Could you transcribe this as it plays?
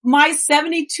my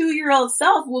 72-year-old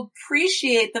self will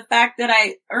appreciate the fact that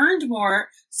I earned more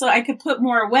so I could put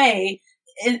more away,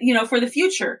 for the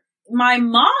future. My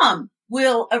mom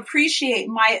will appreciate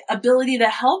my ability to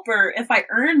help her if I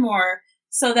earn more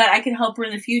so that I can help her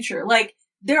in the future. Like,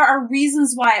 there are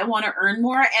reasons why I want to earn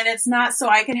more, and it's not so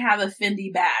I can have a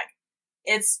Fendi bag.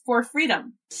 It's for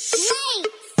freedom.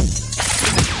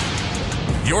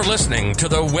 You're listening to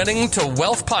the Winning to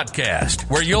Wealth podcast,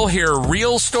 where you'll hear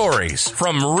real stories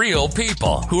from real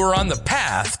people who are on the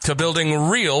path to building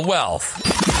real wealth.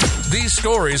 These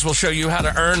stories will show you how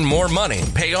to earn more money,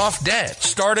 pay off debt,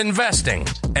 start investing,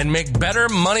 and make better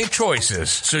money choices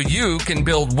so you can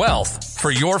build wealth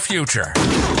for your future.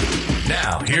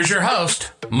 Now, here's your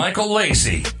host, Michael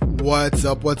Lacey. What's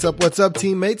up,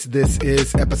 teammates? This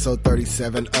is episode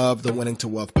 37 of the Winning to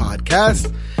Wealth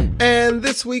podcast. And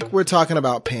this week we're talking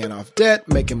about paying off debt,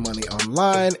 making money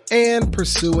online, and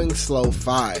pursuing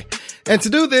Slow-Fi. And to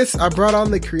do this, I brought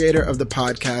on the creator of the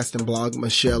podcast and blog,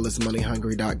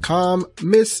 MichelleIsMoneyHungry.com,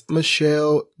 Miss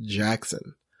Michelle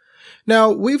Jackson. Now,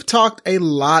 we've talked a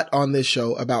lot on this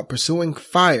show about pursuing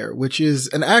FIRE, which is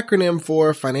an acronym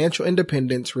for Financial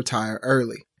Independence, Retire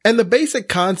Early. And the basic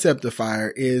concept of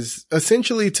FIRE is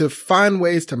essentially to find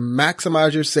ways to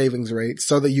maximize your savings rate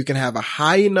so that you can have a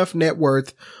high enough net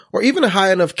worth or even a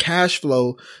high enough cash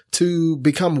flow to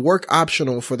become work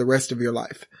optional for the rest of your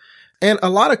life. And a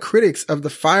lot of critics of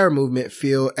the FIRE movement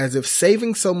feel as if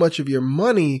saving so much of your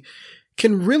money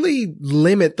can really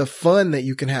limit the fun that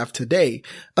you can have today,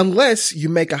 unless you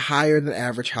make a higher than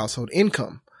average household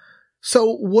income.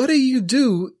 So what do you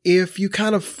do if you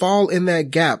kind of fall in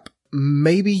that gap?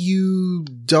 Maybe you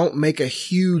don't make a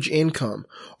huge income,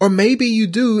 or maybe you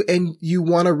do and you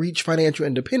want to reach financial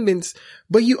independence,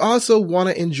 but you also want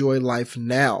to enjoy life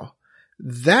now.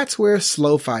 That's where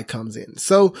Slow-Fi comes in.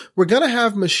 So we're going to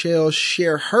have Michelle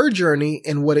share her journey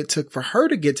and what it took for her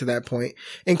to get to that point,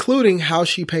 including how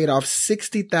she paid off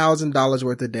 $60,000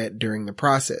 worth of debt during the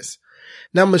process.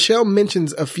 Now, Michelle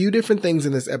mentions a few different things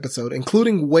in this episode,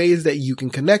 including ways that you can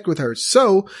connect with her.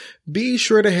 So be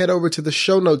sure to head over to the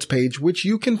show notes page, which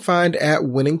you can find at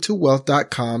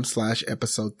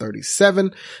winningtowealth.com/episode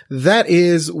 37. That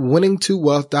is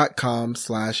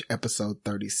winningtowealth.com/episode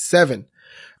 37.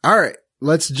 All right.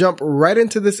 Let's jump right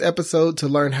into this episode to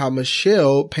learn how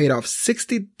Michelle paid off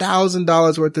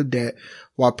 $60,000 worth of debt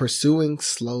while pursuing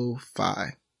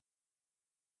Slow-Fi.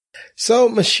 So,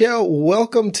 Michelle,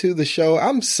 welcome to the show.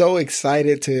 I'm so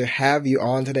excited to have you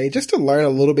on today just to learn a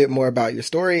little bit more about your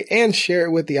story and share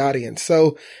it with the audience.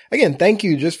 So, again, thank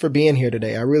you just for being here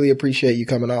today. I really appreciate you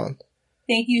coming on.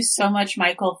 Thank you so much,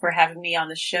 Michael, for having me on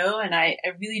the show. And I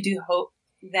really do hope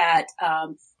that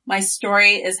my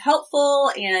story is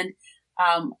helpful and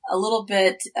a little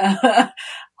bit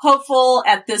hopeful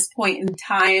at this point in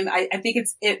time. I think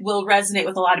it will resonate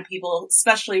with a lot of people,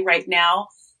 especially right now,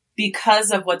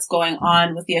 because of what's going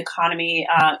on with the economy,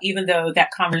 even though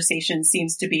that conversation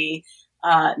seems to be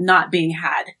not being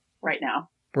had right now.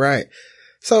 Right.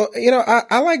 So,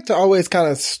 I like to always kind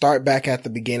of start back at the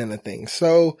beginning of things.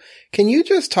 So can you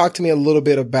just talk to me a little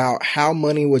bit about how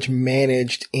money was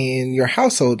managed in your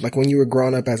household, like when you were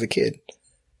growing up as a kid?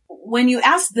 When you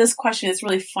ask this question, it's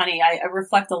really funny. I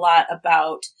reflect a lot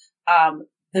about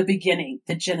the beginning,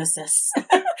 the genesis.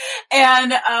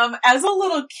 And as a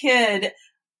little kid,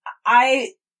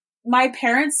 my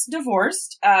parents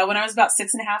divorced when I was about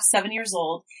 6.5, 7 years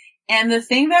old. And the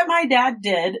thing that my dad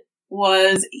did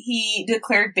was he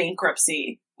declared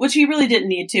bankruptcy, which he really didn't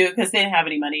need to because they didn't have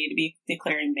any money to be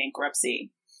declaring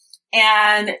bankruptcy.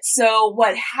 And so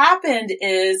what happened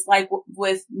is, like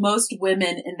with most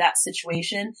women in that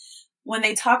situation, when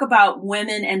they talk about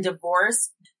women and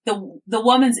divorce, the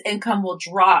woman's income will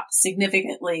drop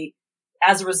significantly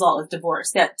as a result of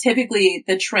divorce. That typically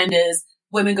the trend is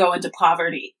women go into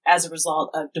poverty as a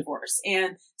result of divorce.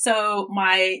 And so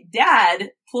my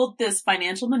dad pulled this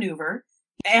financial maneuver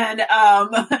and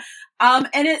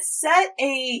it set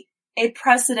a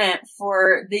precedent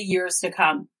for the years to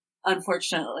come.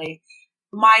 Unfortunately,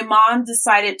 my mom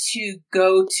decided to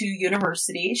go to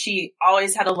university. She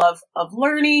always had a love of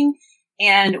learning,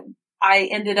 and I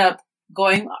ended up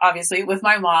going, obviously, with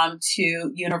my mom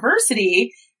to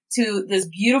university, to this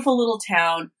beautiful little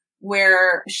town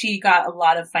where she got a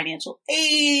lot of financial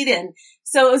aid. And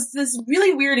so it was this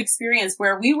really weird experience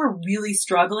where we were really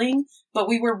struggling, but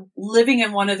we were living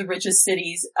in one of the richest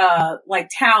cities,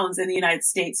 like towns in the United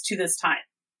States to this time.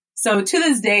 So to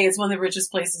this day, it's one of the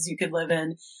richest places you could live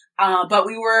in. But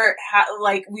we were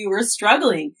we were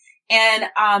struggling. And,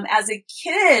 as a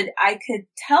kid, I could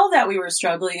tell that we were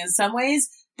struggling in some ways,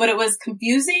 but it was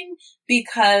confusing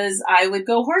because I would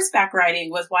go horseback riding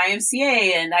with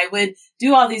YMCA and I would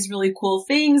do all these really cool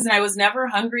things and I was never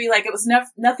hungry. Like it was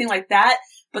nothing like that,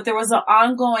 but there was an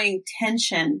ongoing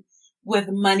tension with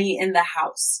money in the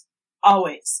house,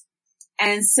 always.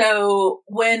 And so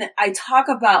when I talk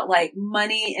about like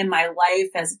money in my life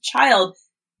as a child,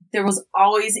 there was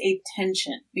always a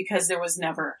tension because there was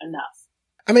never enough.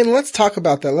 I mean, let's talk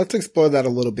about that. Let's explore that a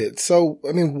little bit. So,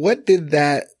 I mean, what did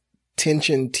that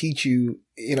tension teach you,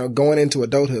 going into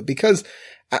adulthood? Because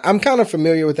I'm kind of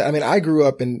familiar with that. I mean, I grew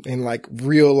up in like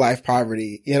real life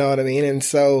poverty, you know what I mean? And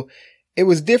so it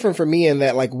was different for me in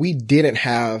that like we didn't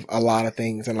have a lot of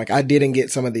things and like I didn't get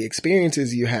some of the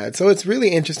experiences you had. So it's really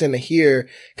interesting to hear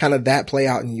kind of that play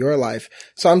out in your life.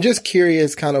 So I'm just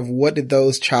curious kind of what did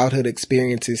those childhood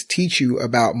experiences teach you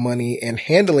about money and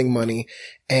handling money,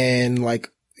 and like,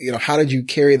 how did you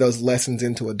carry those lessons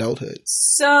into adulthood?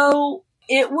 So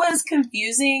it was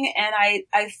confusing, and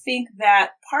I think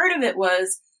that part of it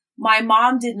was my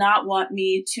mom did not want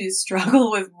me to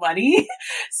struggle with money.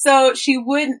 So she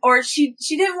wouldn't, or she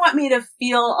didn't want me to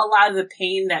feel a lot of the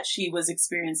pain that she was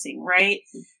experiencing, right?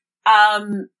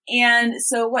 And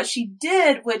so what she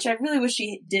did, which I really wish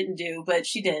she didn't do, but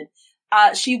she did,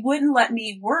 she wouldn't let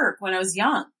me work when I was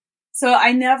young. So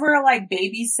I never like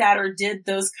babysat or did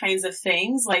those kinds of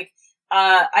things. Like,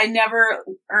 I never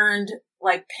earned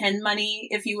like pen money,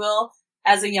 if you will,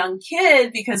 as a young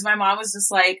kid, because my mom was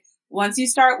just like, once you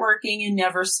start working, you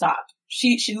never stop.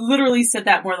 She literally said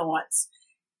that more than once.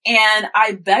 And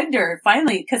I begged her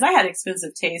finally, cause I had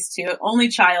expensive taste too. Only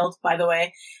child, by the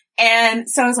way. And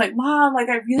so I was like, Mom, like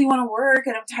I really want to work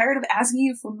and I'm tired of asking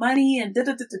you for money and da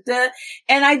da da da da.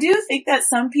 And I do think that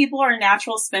some people are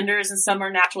natural spenders and some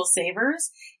are natural savers.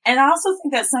 And I also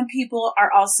think that some people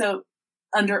are also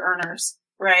under earners,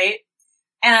 right?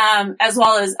 As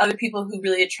well as other people who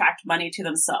really attract money to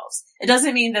themselves. It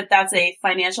doesn't mean that that's a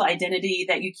financial identity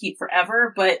that you keep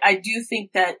forever, but I do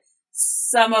think that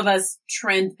some of us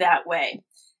trend that way.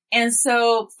 And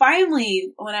so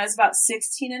finally, when I was about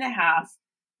 16 and a half,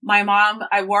 my mom,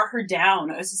 I wore her down.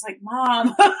 I was just like,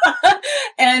 Mom.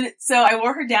 And so I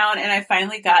wore her down and I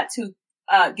finally got to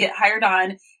get hired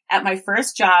on at my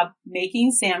first job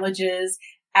making sandwiches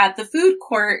at the food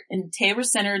court in Tabor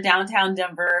Center, downtown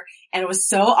Denver. And it was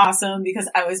so awesome because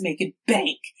I was making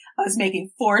bank. I was making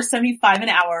 $4.75 an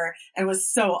hour and it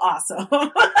was so awesome.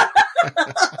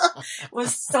 It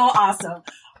was so awesome.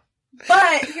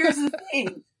 But here's the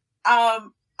thing.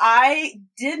 I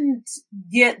didn't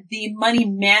get the money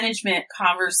management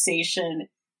conversation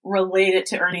related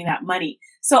to earning that money.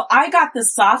 So I got the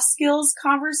soft skills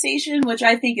conversation, which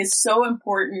I think is so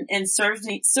important and serves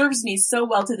me so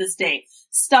well to this day.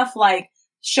 Stuff like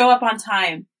show up on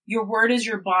time. Your word is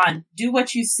your bond. Do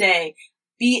what you say.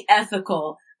 Be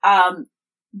ethical.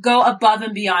 Go above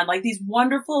and beyond. Like these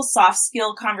wonderful soft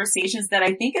skill conversations that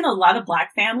I think in a lot of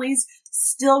Black families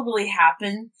still really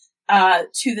happen,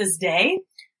 to this day.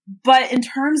 But in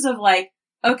terms of like,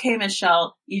 okay,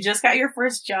 Michelle, you just got your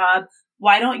first job.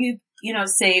 Why don't you,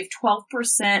 save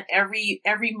 12%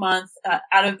 every month,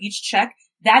 out of each check?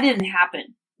 That didn't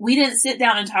happen. We didn't sit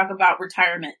down and talk about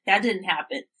retirement. That didn't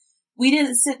happen. We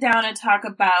didn't sit down and talk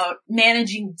about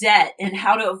managing debt and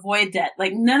how to avoid debt.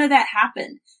 Like none of that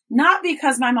happened. Not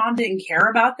because my mom didn't care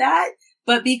about that,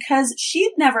 but because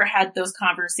she'd never had those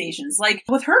conversations like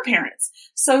with her parents.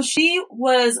 So she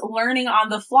was learning on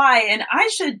the fly. And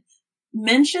I should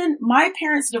mention my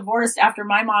parents divorced after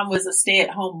my mom was a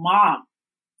stay-at-home mom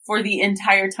for the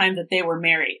entire time that they were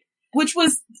married, which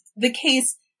was the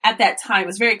case at that time. It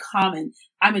was very common.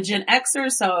 I'm a Gen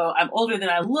Xer, so I'm older than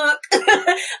I look.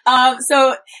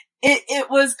 So it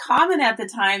was common at the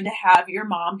time to have your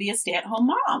mom be a stay-at-home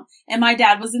mom. And my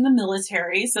dad was in the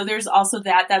military. So there's also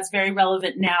that's very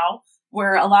relevant now,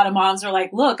 where a lot of moms are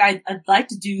like, look, I'd like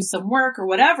to do some work or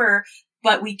whatever,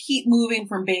 but we keep moving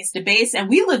from base to base. And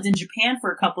we lived in Japan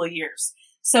for a couple of years.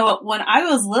 So when I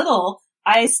was little,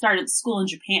 I started school in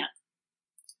Japan.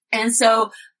 And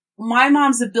so my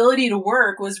mom's ability to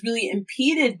work was really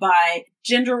impeded by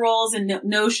gender roles and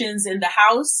notions in the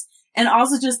house. And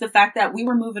also just the fact that we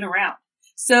were moving around.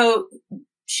 So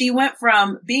she went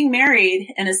from being married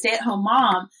and a stay-at-home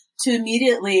mom to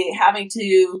immediately having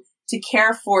to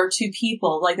care for two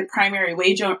people, like the primary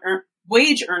wage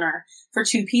earner for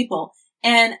two people.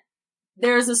 And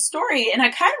there's a story, and I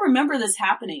kind of remember this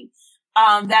happening,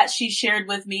 that she shared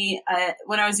with me,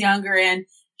 when I was younger, and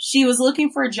she was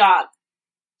looking for a job.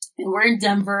 And we're in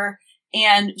Denver,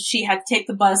 and she had to take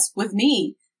the bus with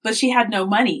me, but she had no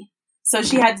money. So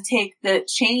she had to take the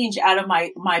change out of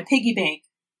my piggy bank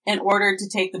in order to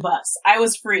take the bus. I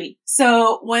was free.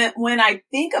 So when I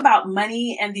think about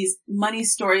money and these money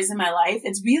stories in my life,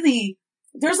 it's really,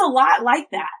 there's a lot like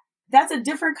that. That's a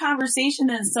different conversation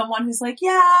than someone who's like,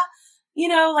 yeah, you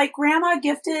know, like grandma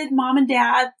gifted mom and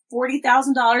dad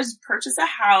 $40,000 to purchase a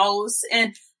house.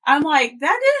 And I'm like,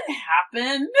 that didn't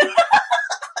happen.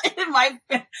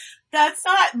 That's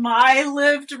not my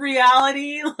lived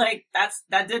reality. Like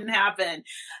that didn't happen.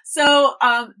 So,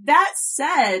 that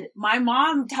said, my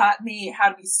mom taught me how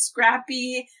to be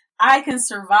scrappy. I can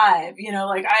survive, you know,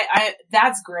 like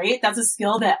that's great. That's a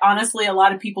skill that honestly a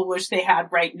lot of people wish they had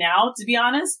right now, to be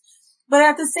honest. But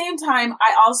at the same time,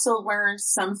 I also learned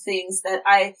some things that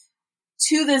I,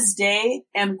 to this day,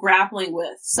 am grappling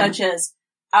with, such as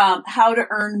how to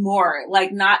earn more,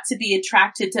 like not to be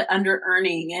attracted to under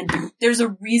earning. And there's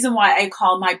a reason why I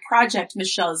call my project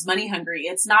Michelle's Money Hungry.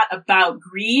 It's not about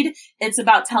greed. It's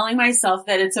about telling myself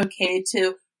that it's okay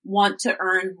to want to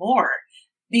earn more.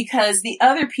 Because the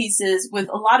other pieces with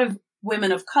a lot of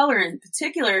women of color in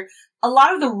particular, a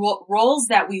lot of the roles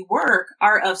that we work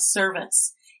are of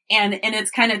service. And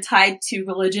it's kind of tied to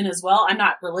religion as well. I'm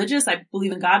not religious. I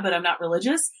believe in God, but I'm not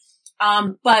religious.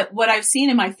 But what I've seen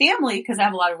in my family, because I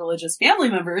have a lot of religious family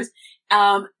members,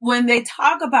 when they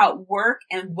talk about work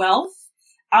and wealth,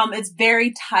 it's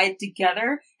very tied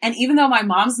together. And even though my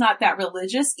mom's not that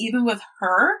religious, even with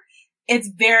her,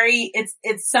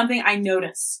 it's something I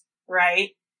notice, right?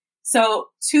 So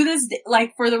to this day,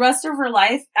 like for the rest of her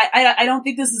life, I don't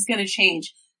think this is going to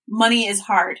change. Money is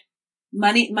hard.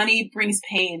 Money brings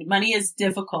pain. Money is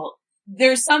difficult.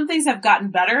 There's some things have gotten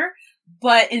better,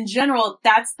 but in general,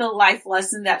 that's the life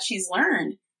lesson that she's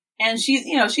learned. And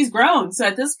she's grown. So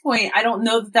at this point, I don't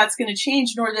know that that's going to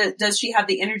change, nor does she have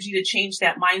the energy to change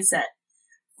that mindset.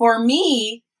 For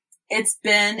me, it's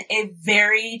been a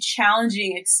very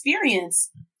challenging experience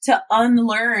to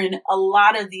unlearn a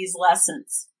lot of these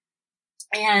lessons.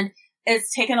 And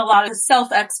it's taken a lot of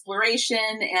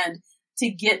self-exploration and to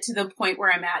get to the point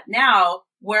where I'm at now,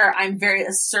 where I'm very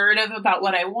assertive about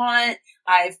what I want.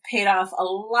 I've paid off a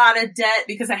lot of debt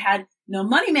because I had no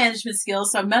money management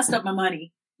skills, so I messed up my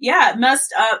money. Yeah, it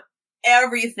messed up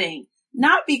everything.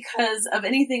 Not because of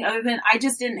anything other than I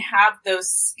just didn't have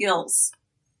those skills.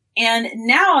 And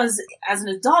now as an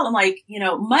adult, I'm like,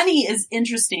 money is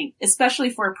interesting, especially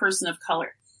for a person of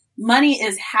color. Money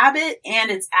is habit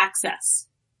and it's access.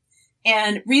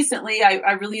 And recently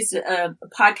I released a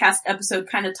podcast episode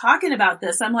kind of talking about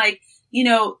this. I'm like,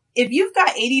 if you've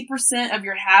got 80% of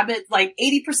your habit, like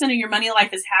 80% of your money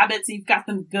life is habits, and you've got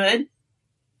them good,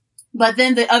 but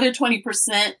then the other 20%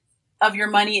 of your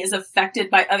money is affected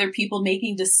by other people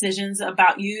making decisions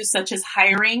about you, such as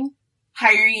hiring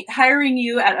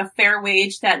you at a fair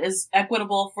wage that is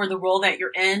equitable for the role that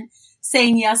you're in,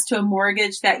 saying yes to a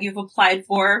mortgage that you've applied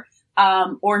for,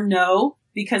 or no,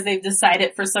 because they've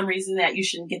decided for some reason that you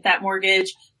shouldn't get that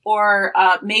mortgage, or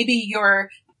maybe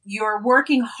you're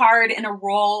working hard in a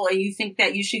role and you think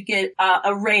that you should get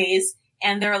a raise,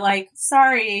 and they're like,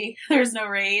 sorry, there's no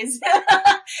raise.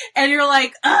 And you're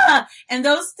like, and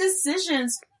those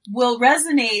decisions will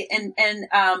resonate and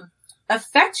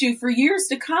affect you for years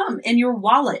to come in your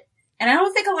wallet. And I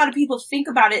don't think a lot of people think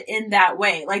about it in that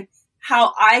way, like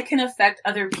how I can affect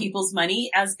other people's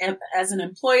money as an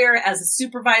employer, as a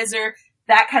supervisor,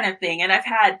 that kind of thing. And I've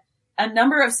had a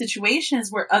number of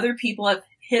situations where other people have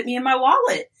hit me in my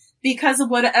wallet because of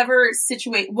whatever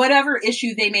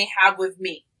issue they may have with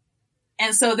me.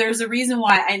 And so there's a reason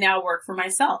why I now work for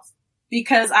myself,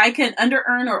 because I can under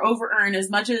earn or over earn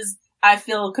as much as I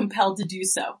feel compelled to do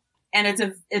so. And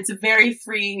it's a very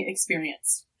freeing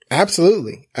experience.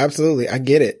 Absolutely. Absolutely. I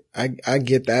get it. I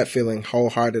get that feeling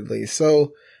wholeheartedly.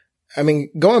 So, I mean,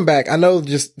 going back, I know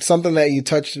just something that you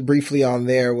touched briefly on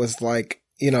there was like,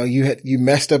 you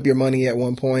messed up your money at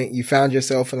one point. You found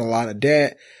yourself in a lot of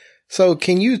debt. So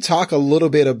can you talk a little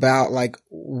bit about like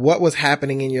what was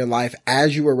happening in your life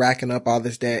as you were racking up all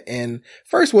this debt? And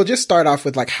first, we'll just start off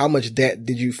with like, how much debt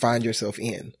did you find yourself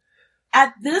in?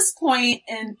 At this point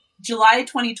in July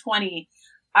 2020,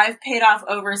 I've paid off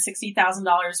over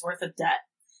 $60,000 worth of debt.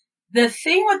 The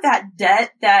thing with that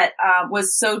debt that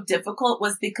was so difficult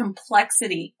was the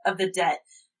complexity of the debt.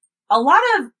 A lot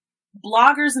of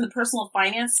bloggers in the personal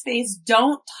finance space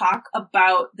don't talk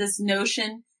about this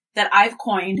notion that I've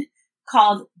coined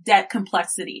called debt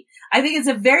complexity. I think it's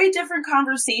a very different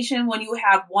conversation when you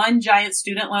have one giant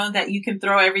student loan that you can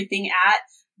throw everything at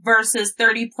versus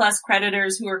 30 plus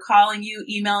creditors who are calling you,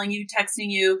 emailing you, texting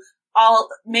you,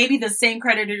 maybe the same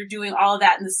creditor doing all of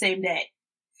that in the same day.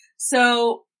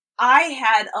 So I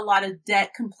had a lot of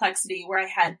debt complexity where I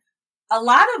had a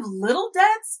lot of little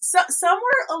debts. Some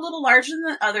were a little larger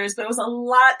than others, but it was a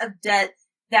lot of debt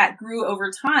that grew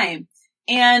over time.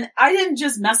 And I didn't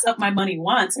just mess up my money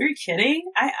once. Are you kidding?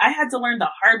 I had to learn the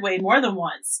hard way more than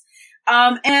once.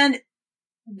 And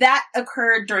that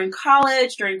occurred during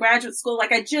college, during graduate school.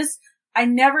 Like I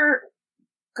never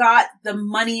got the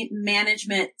money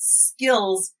management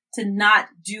skills to not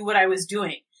do what I was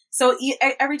doing. So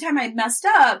every time I messed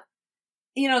up,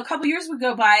 a couple years would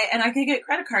go by and I could get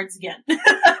credit cards again.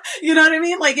 You know what I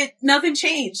mean? Like nothing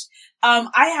changed.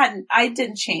 I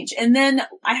didn't change. And then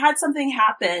I had something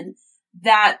happen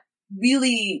that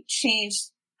really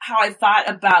changed how I thought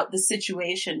about the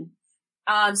situation.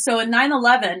 So in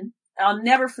 9/11, I'll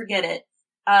never forget it.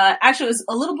 Actually, it was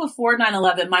a little before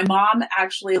 9/11. My mom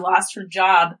actually lost her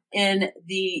job in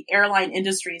the airline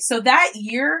industry. So that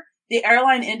year, the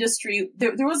airline industry,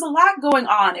 there was a lot going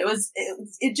on.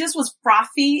 It just was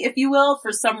frothy, if you will,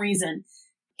 for some reason.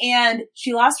 And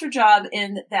she lost her job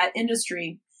in that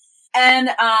industry. And,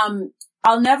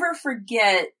 I'll never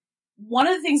forget, one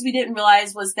of the things we didn't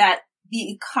realize was that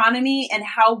the economy and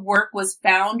how work was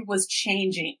found was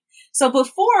changing. So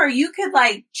before you could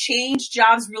like change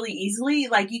jobs really easily,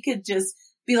 like you could just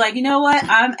be like, you know what?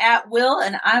 I'm at will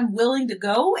and I'm willing to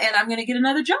go and I'm going to get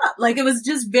another job. Like it was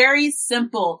just very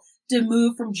simple to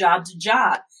move from job to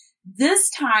job. This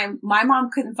time my mom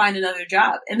couldn't find another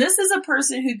job. And this is a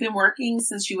person who'd been working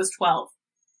since she was 12.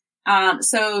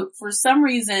 So for some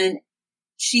reason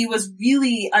she was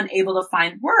really unable to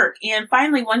find work. And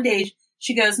finally one day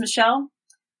she goes, Michelle,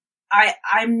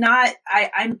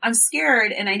 I'm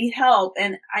scared and I need help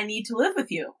and I need to live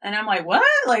with you. And I'm like, what?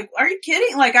 Like, are you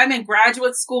kidding? Like I'm in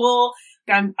graduate school.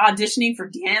 I'm auditioning for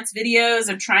dance videos.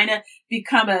 I'm trying to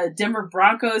become a Denver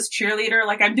Broncos cheerleader.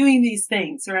 Like I'm doing these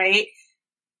things, right?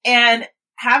 And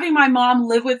having my mom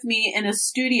live with me in a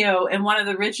studio in one of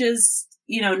the richest,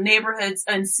 neighborhoods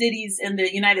and cities in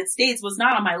the United States was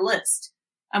not on my list.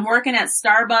 I'm working at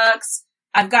Starbucks.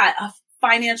 I've got a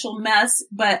financial mess,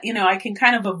 but I can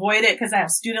kind of avoid it because I have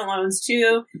student loans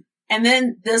too. And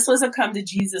then this was a come to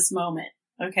Jesus moment.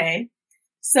 Okay.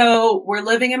 So we're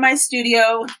living in my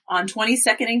studio on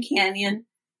 22nd and Canyon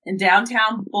in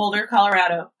downtown Boulder,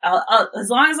 Colorado. As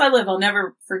long as I live, I'll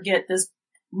never forget this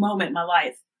moment in my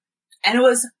life. And it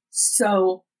was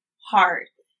so hard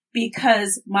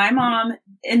because my mom,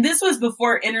 and this was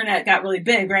before internet got really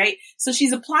big, right? So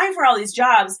she's applying for all these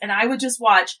jobs and I would just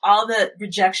watch all the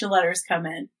rejection letters come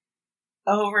in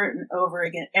over and over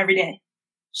again every day.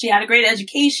 She had a great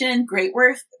education, great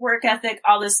work ethic,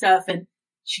 all this stuff, and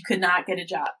she could not get a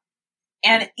job.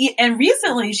 And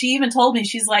recently she even told me,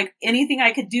 she's like, anything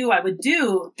I could do, I would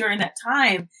do during that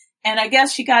time. And I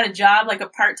guess she got a job, like a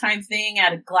part-time thing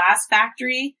at a glass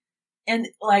factory. And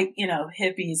like,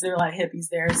 hippies, they're like hippies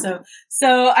there.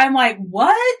 So I'm like,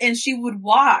 what? And she would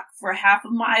walk for half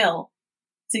a mile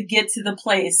to get to the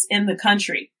place in the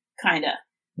country, kinda,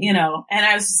 and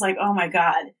I was just like, oh my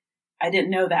God, I didn't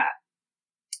know that.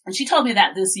 And she told me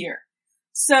that this year.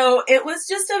 So it was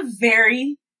just a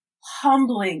very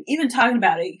humbling, even talking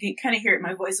about it, you can kind of hear it in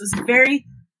my voice. It was a very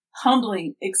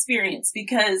humbling experience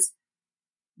because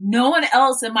no one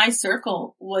else in my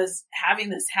circle was having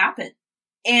this happen.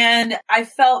 And I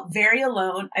felt very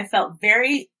alone. I felt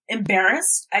very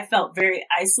embarrassed. I felt very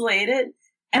isolated.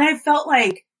 And I felt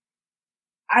like,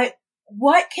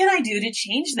 what can I do to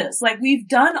change this? Like we've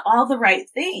done all the right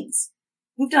things.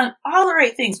 We've done all the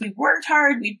right things. We've worked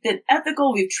hard. We've been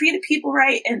ethical. We've treated people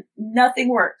right and nothing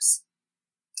works.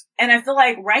 And I feel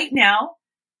like right now,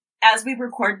 as we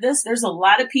record this, there's a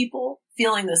lot of people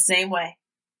feeling the same way.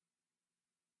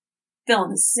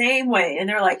 And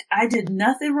they're like, I did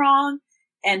nothing wrong.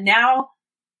 And now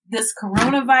this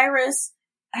coronavirus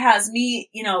has me,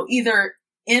 either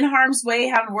in harm's way,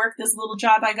 having worked this little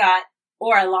job I got,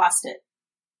 or I lost it.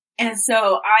 And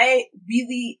so I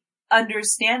really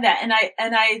understand that.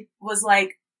 And I was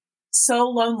like so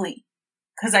lonely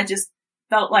because I just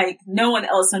felt like no one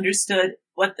else understood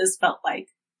what this felt like.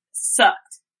 Sucked.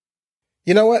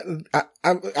 You know what?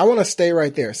 I want to stay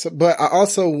right there. So, but I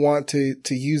also want to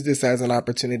use this as an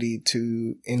opportunity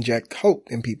to inject hope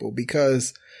in people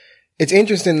because it's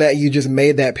interesting that you just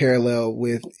made that parallel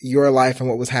with your life and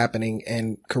what was happening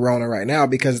in Corona right now,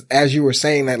 because as you were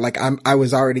saying that, like I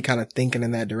was already kind of thinking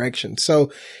in that direction.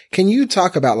 So can you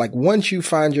talk about like once you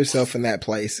find yourself in that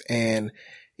place and,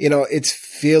 it's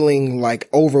feeling like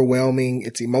overwhelming,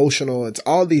 it's emotional, it's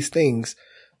all these things.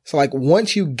 So like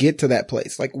once you get to that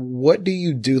place, like what do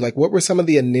you do? Like what were some of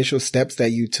the initial steps that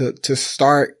you took to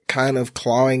start kind of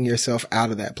clawing yourself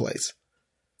out of that place?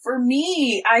 For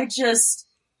me, I just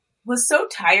was so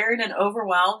tired and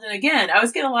overwhelmed. And again, I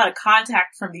was getting a lot of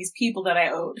contact from these people that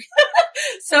I owed.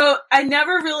 So I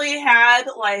never really had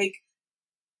like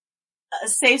a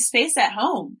safe space at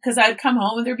home because I'd come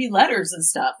home and there'd be letters and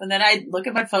stuff. And then I'd look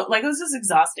at my phone, like it was just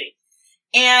exhausting.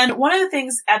 And one of the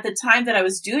things at the time that I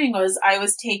was doing was I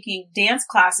was taking dance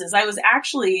classes. I was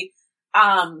actually,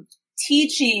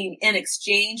 teaching in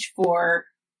exchange for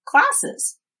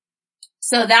classes.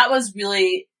 So that was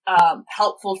really,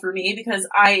 helpful for me because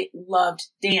I loved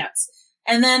dance.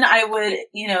 And then I would,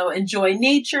 enjoy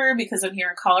nature because I'm here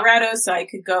in Colorado, so I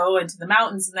could go into the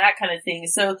mountains and that kind of thing.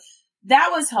 So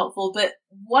that was helpful. But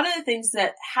one of the things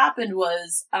that happened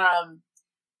was,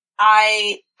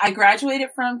 I graduated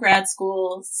from grad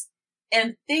schools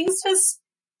and things just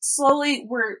slowly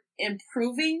were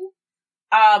improving.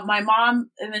 My mom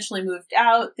eventually moved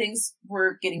out. Things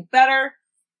were getting better.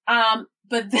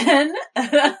 But then,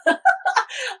 by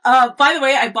the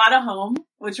way, I bought a home,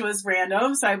 which was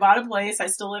random. So I bought a place. I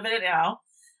still live in it now.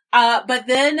 But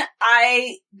then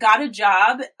I got a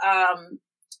job,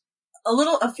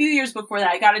 a few years before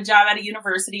that, I got a job at a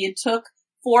university. It took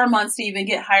 4 months to even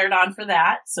get hired on for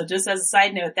that. So just as a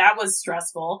side note, that was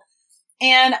stressful.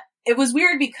 And it was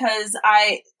weird because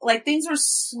things were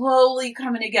slowly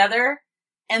coming together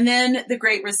and then the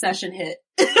Great Recession hit.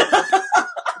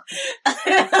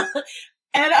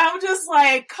 And I'm just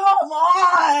like, come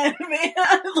on,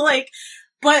 man.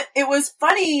 But it was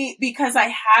funny because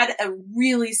I had a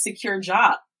really secure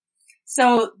job.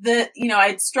 So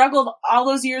I'd struggled all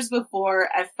those years before.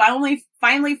 I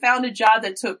finally found a job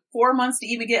that took 4 months to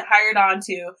even get hired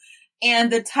onto. And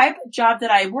the type of job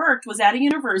that I worked was at a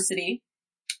university,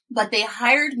 but they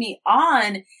hired me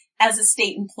on as a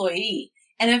state employee.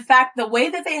 And in fact, the way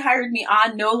that they hired me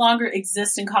on no longer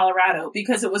exists in Colorado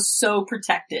because it was so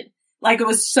protected. Like it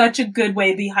was such a good way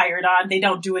to be hired on. They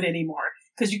don't do it anymore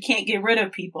because you can't get rid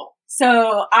of people.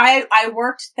 So I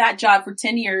worked that job for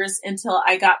 10 years until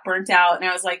I got burnt out and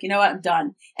I was like, you know what? I'm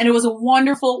done. And it was a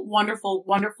wonderful, wonderful,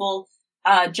 wonderful,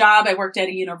 job. I worked at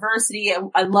a university.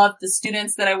 I loved the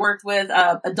students that I worked with,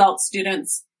 adult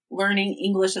students learning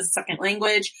English as a second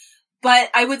language. But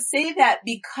I would say that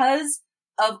because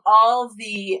of all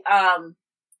the,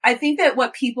 I think that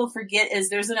what people forget is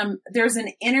there's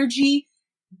an energy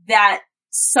that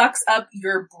sucks up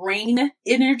your brain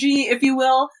energy, if you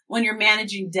will, when you're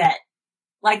managing debt.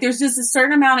 Like there's just a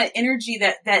certain amount of energy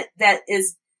that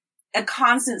is a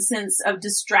constant sense of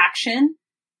distraction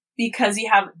because you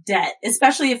have debt,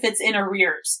 especially if it's in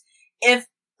arrears. If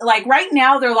like right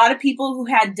now, there are a lot of people who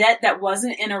had debt that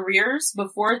wasn't in arrears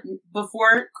before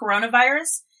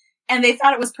coronavirus and they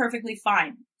thought it was perfectly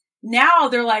fine. Now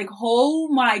they're like, oh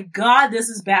my God, this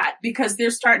is bad because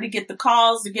they're starting to get the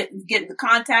calls, to get the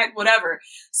contact, whatever.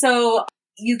 So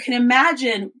you can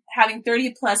imagine having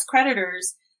 30 plus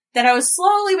creditors that I was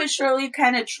slowly but surely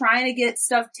kind of trying to get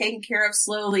stuff taken care of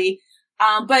slowly.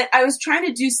 But I was trying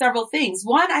to do several things.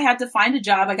 One, I had to find a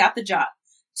job. I got the job.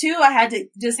 2, I had to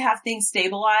just have things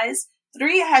stabilized.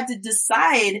 3, I had to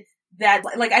decide that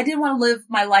like I didn't want to live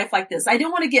my life like this. I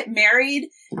didn't want to get married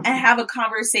and have a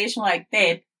conversation like,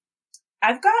 babe,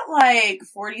 I've got like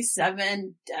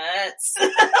 47 debts.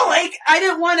 Like I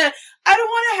don't want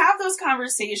to have those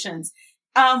conversations.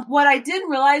 What I didn't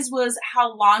realize was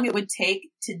how long it would take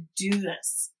to do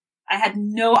this. I had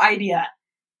no idea.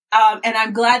 And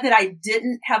I'm glad that I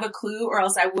didn't have a clue or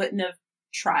else I wouldn't have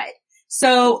tried.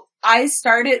 So I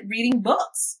started reading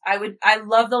books. I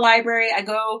love the library. I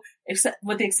go, except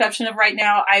with the exception of right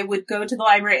now, I would go to the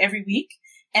library every week.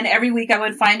 And every week I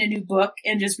would find a new book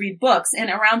and just read books. And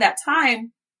around that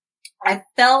time, I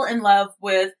fell in love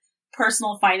with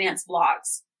personal finance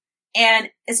blogs. And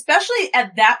especially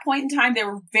at that point in time, they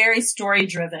were very story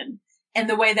driven in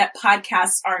the way that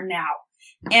podcasts are now.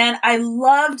 And I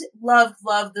loved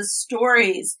the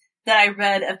stories that I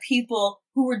read of people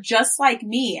who were just like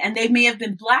me. And they may have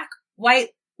been Black, white,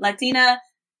 Latina,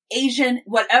 Asian,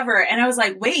 whatever. And I was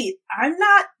like, wait, I'm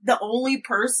not the only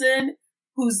person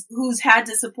who's had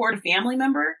to support a family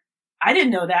member. I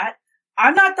didn't know that.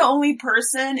 I'm not the only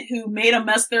person who made a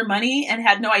mess of their money and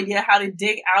had no idea how to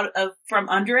dig out from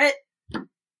under it.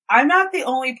 I'm not the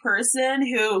only person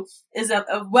who is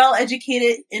a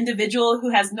well-educated individual who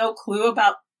has no clue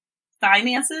about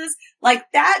finances. Like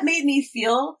that made me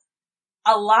feel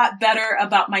a lot better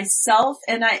about myself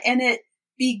and it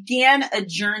began a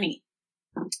journey.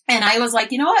 And I was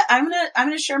like, you know what? I'm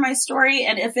going to share my story.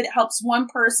 And if it helps one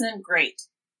person, great.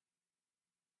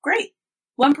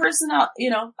 One person,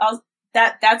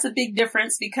 that's a big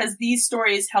difference because these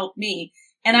stories helped me.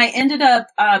 And I ended up,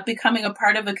 becoming a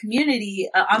part of a community,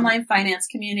 an online finance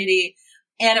community.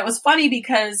 And it was funny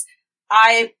because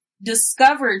I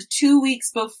discovered 2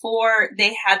 weeks before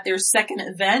they had their second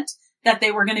event that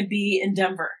they were going to be in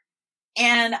Denver.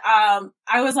 And,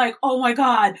 I was like, oh my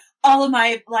God, all of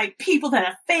my like people that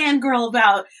I fangirl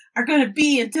about are going to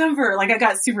be in Denver. Like I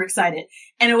got super excited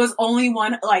and it was only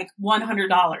 $100.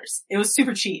 It was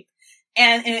super cheap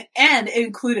and it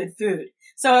included food.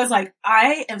 So I was like,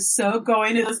 I am so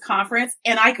going to this conference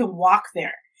and I can walk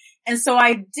there. And so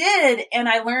I did. And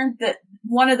I learned that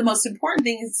one of the most important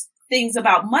things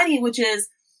about money, which is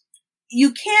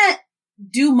you can't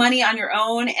do money on your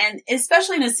own. And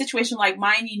especially in a situation like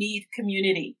mine, you need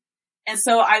community. And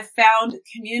so I found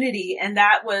community and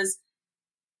that was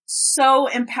so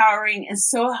empowering and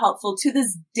so helpful. To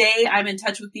this day, I'm in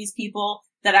touch with these people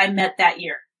that I met that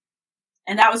year.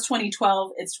 And that was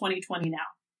 2012. It's 2020 now.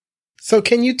 So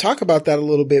can you talk about that a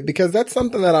little bit? Because that's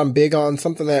something that I'm big on,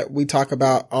 something that we talk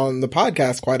about on the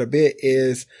podcast quite a bit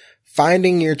is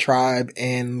finding your tribe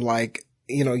and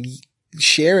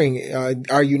sharing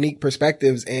our unique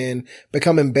perspectives and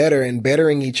becoming better and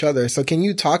bettering each other. So can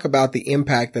you talk about the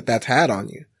impact that that's had on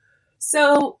you?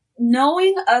 So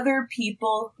knowing other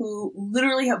people who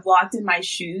literally have walked in my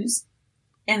shoes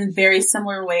in very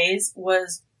similar ways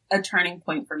was a turning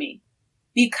point for me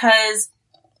because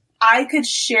I could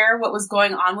share what was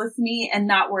going on with me and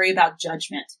not worry about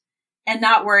judgment and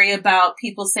not worry about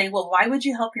people saying, well, why would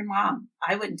you help your mom?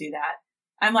 I wouldn't do that.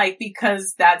 I'm like,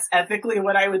 because that's ethically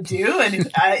what I would do.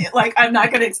 And I'm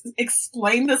not going to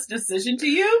explain this decision to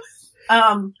you.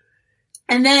 And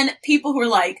then people who are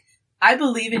like, I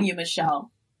believe in you,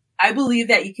 Michelle. I believe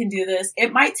that you can do this.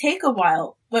 It might take a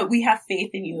while, but we have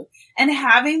faith in you. And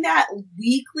having that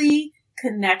weekly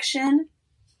connection,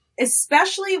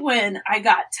 especially when I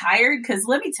got tired, because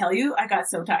let me tell you, I got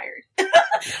so tired.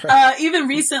 Even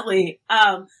recently,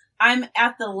 I'm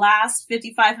at the last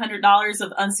 $5,500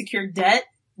 of unsecured debt.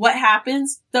 What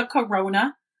happens? The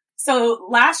corona. So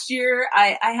last year,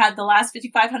 I had the last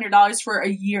 $5,500 for a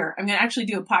year. I'm going to actually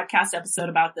do a podcast episode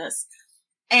about this.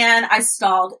 And I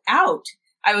stalled out.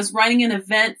 I was running an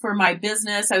event for my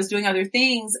business. I was doing other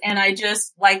things. And I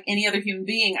just, like any other human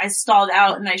being, I stalled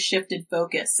out and I shifted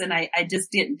focus. And I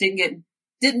just didn't get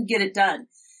it done.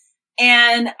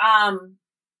 And,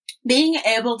 being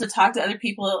able to talk to other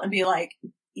people and be like,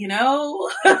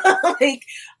 like,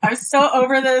 I'm so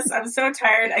over this. I'm so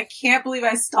tired. I can't believe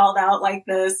I stalled out like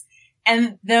this.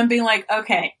 And them being like,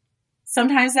 okay,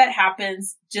 sometimes that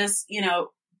happens. Just,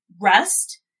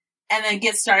 rest and then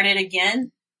get started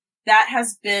again. That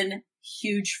has been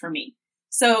huge for me.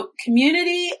 So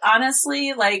community,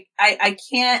 honestly, like I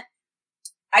can't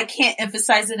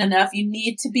emphasize it enough. You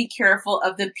need to be careful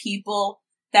of the people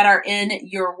that are in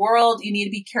your world. You need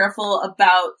to be careful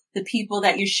about the people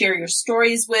that you share your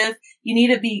stories with. You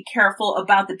need to be careful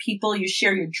about the people you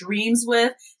share your dreams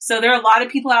with. So there are a lot of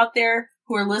people out there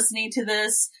who are listening to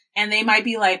this and they might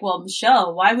be like, well,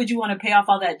 Michelle, why would you want to pay off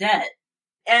all that debt?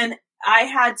 And I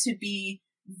had to be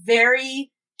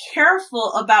very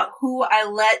careful about who I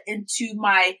let into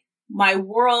my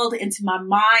world, into my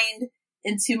mind,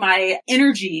 into my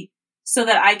energy, so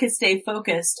that I could stay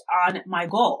focused on my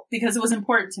goal because it was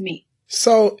important to me.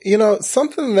 So,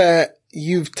 something that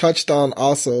you've touched on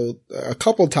also a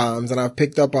couple times and I've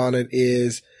picked up on it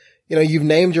is, you've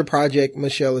named your project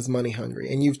Michelle is Money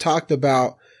Hungry and you've talked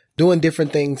about doing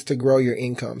different things to grow your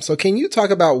income. So can you talk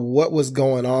about what was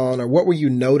going on or what were you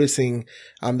noticing,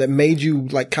 that made you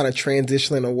kind of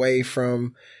transitioning away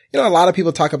from, a lot of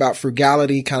people talk about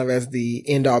frugality kind of as the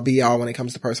end all be all when it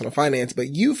comes to personal finance, but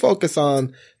you focus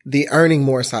on the earning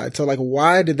more side. So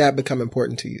why did that become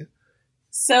important to you?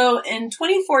 So in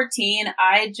 2014,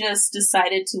 I just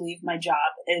decided to leave my job.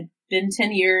 It'd been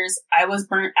 10 years. I was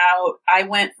burnt out. I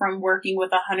went from working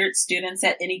with 100 students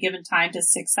at any given time to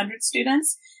 600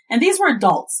 students. And these were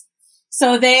adults.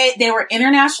 So they were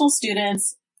international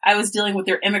students. I was dealing with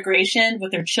their immigration,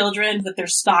 with their children, with their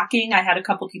stalking. I had a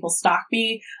couple people stalk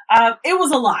me. It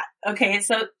was a lot. Okay.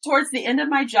 So towards the end of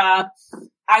my job,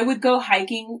 I would go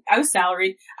hiking. I was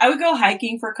salaried. I would go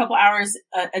hiking for a couple hours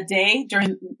a day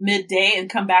during midday and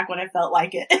come back when I felt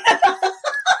like it.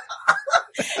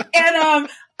 And,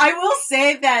 I will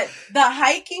say that the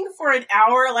hiking for an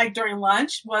hour, during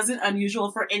lunch, wasn't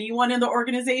unusual for anyone in the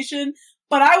organization,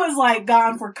 but I was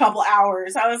gone for a couple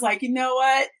hours. I was like, you know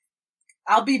what?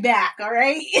 I'll be back. All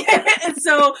right. And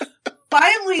so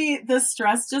finally the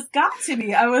stress just got to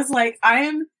me. I was like, I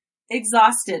am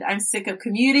exhausted. I'm sick of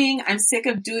commuting. I'm sick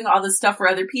of doing all this stuff for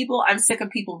other people. I'm sick of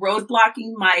people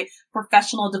roadblocking my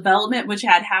professional development, which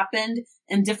had happened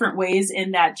in different ways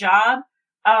in that job.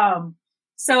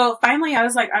 So finally I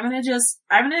was like, I'm going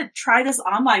to try this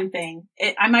online thing.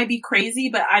 I might be crazy,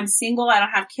 but I'm single. I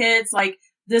don't have kids.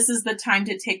 This is the time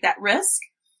to take that risk.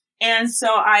 And so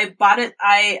I bought it.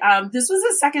 This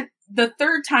was the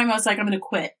third time I was like, I'm going to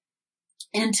quit.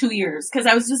 in 2 years because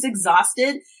I was just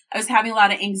exhausted. I was having a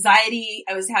lot of anxiety.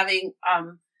 I was having,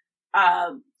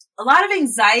 a lot of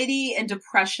anxiety and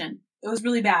depression. It was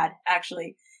really bad,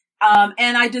 actually.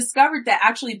 And I discovered that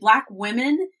actually Black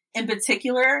women in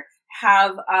particular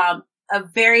have, a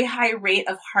very high rate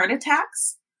of heart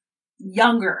attacks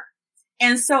younger.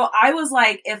 And so I was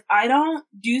like, if I don't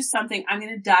do something, I'm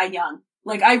going to die young.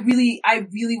 Like I really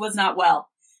was not well.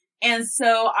 And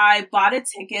so I bought a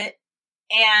ticket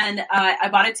and, I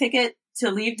bought a ticket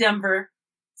to leave Denver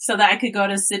so that I could go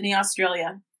to Sydney,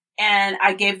 Australia. And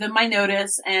I gave them my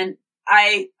notice and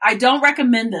I don't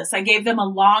recommend this. I gave them a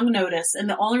long notice. And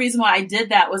the only reason why I did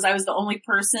that was I was the only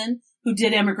person who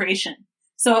did immigration.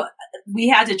 So we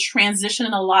had to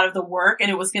transition a lot of the work and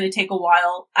it was going to take a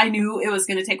while. I knew it was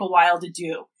going to take a while to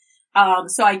do.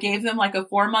 So I gave them like a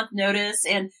 4-month notice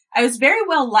and I was very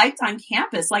well liked on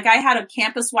campus. Like I had a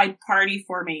campus-wide party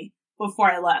for me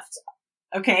before I left.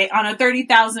 Okay. On a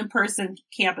 30,000 person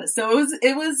campus. So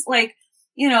it was like,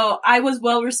 you know, I was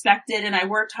well respected and I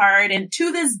worked hard. And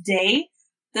to this day,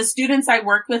 the students I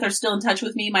worked with are still in touch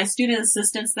with me. My student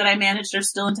assistants that I managed are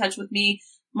still in touch with me.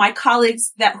 My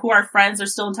colleagues who are friends are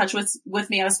still in touch with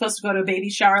me. I was supposed to go to a baby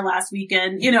shower last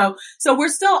weekend, you know, so we're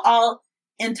still all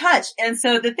in touch. And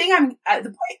so the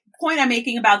point I'm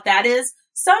making about that is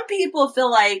some people feel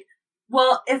like,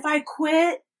 well, if I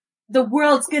quit, the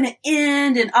world's going to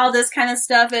end and all this kind of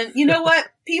stuff. And you know what?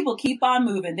 People keep on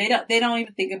moving. They don't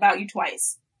even think about you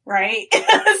twice. Right.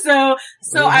 So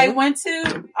I went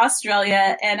to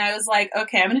Australia and I was like,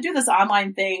 okay, I'm going to do this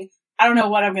online thing. I don't know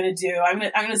what I'm going to do. I'm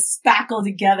going to spackle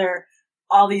together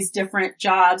all these different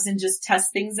jobs and just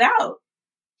test things out.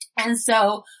 And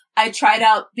so I tried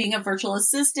out being a virtual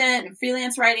assistant and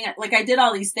freelance writing. Like I did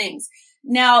all these things.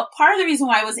 Now, part of the reason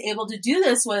why I was able to do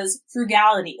this was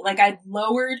frugality. Like I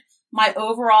lowered my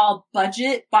overall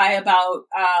budget by about,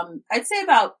 I'd say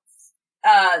about,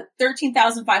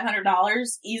 $13,500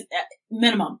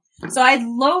 minimum. So I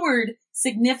lowered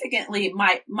significantly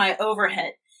my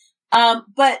overhead.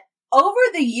 But over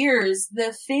the years,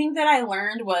 the thing that I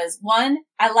learned was one,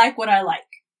 I like what I like.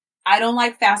 I don't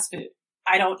like fast food.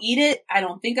 I don't eat it. I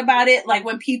don't think about it. Like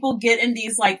when people get in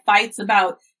these like fights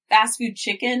about fast food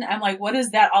chicken, I'm like, what is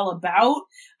that all about?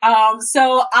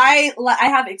 So I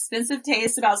have expensive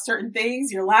taste about certain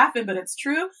things. You're laughing, but it's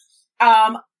true.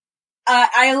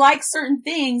 I like certain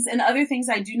things and other things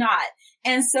I do not.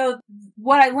 And so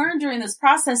what I learned during this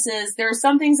process is there are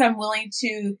some things I'm willing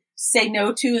to say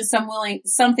no to and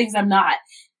some things I'm not.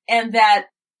 And that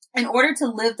in order to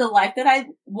live the life that I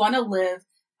want to live,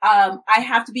 I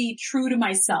have to be true to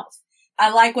myself.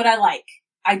 I like what I like.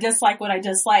 I dislike what I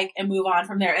dislike and move on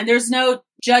from there. And there's no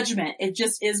judgment. It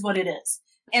just is what it is.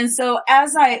 And so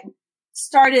as I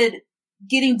started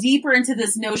getting deeper into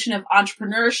this notion of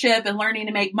entrepreneurship and learning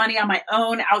to make money on my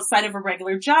own outside of a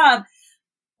regular job,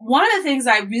 one of the things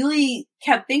I really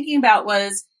kept thinking about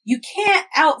was you can't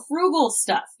out frugal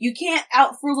stuff. You can't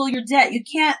out frugal your debt. You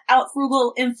can't out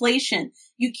frugal inflation.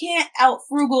 You can't out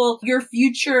frugal your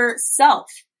future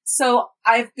self. So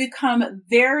I've become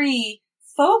very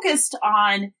focused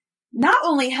on not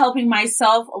only helping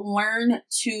myself learn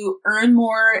to earn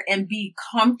more and be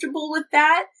comfortable with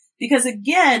that, because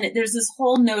again, there's this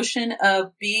whole notion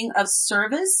of being of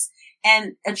service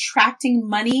and attracting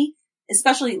money,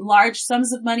 especially large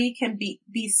sums of money can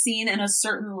be seen in a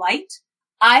certain light.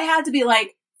 I had to be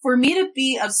like, for me to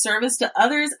be of service to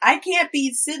others, I can't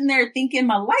be sitting there thinking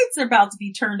my lights are about to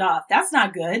be turned off. That's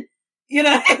not good. You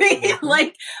know what I mean?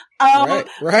 Like,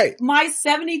 right. My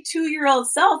 72-year-old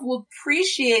self will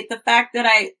appreciate the fact that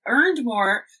I earned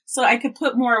more so I could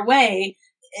put more away,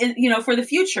 for the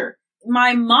future.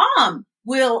 My mom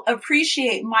will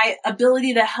appreciate my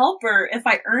ability to help her if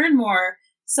I earn more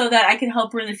so that I can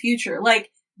help her in the future. Like,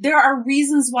 there are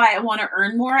reasons why I want to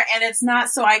earn more, and it's not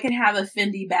so I can have a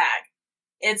Fendi bag.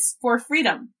 It's for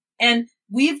freedom. And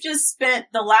we've just spent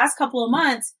the last couple of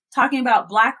months talking about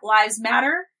Black Lives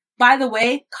Matter. By the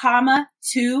way,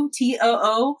 to,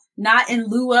 T-O-O, not in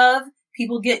lieu of.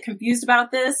 People get confused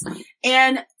about this.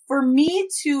 And for me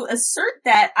to assert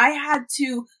that, I had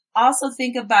to also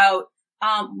think about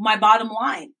my bottom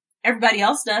line. Everybody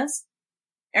else does.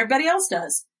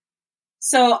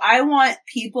 So I want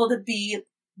people to be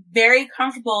very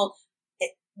comfortable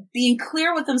being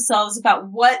clear with themselves about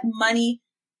what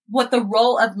the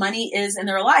role of money is in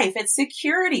their life. It's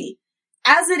security.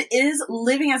 As it is,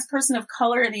 living as a person of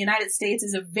color in the United States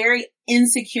is a very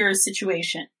insecure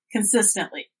situation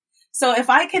consistently. So if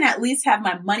I can at least have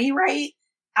my money right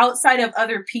outside of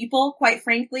other people, quite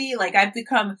frankly, like I've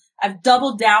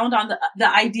doubled down on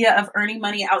the idea of earning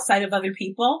money outside of other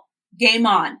people. game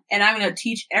on. And I'm going to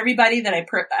teach everybody that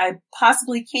I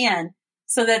possibly can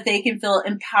so that they can feel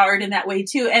empowered in that way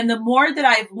too. And the more that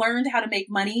I've learned how to make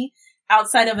money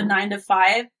outside of a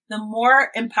 9-to-5, the more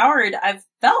empowered I've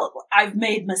felt. I've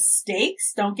made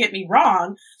mistakes. Don't get me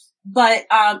wrong, but,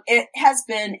 it has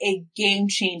been a game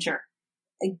changer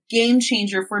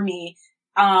for me.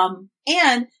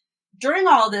 And during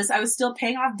all of this, I was still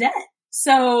paying off debt.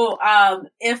 So,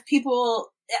 if people,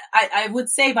 I would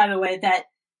say, by the way, that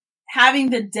having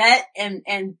the debt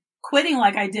and quitting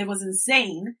like I did was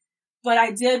insane, but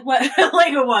I did what,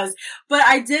 but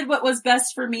I did what was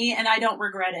best for me and I don't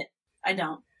regret it. I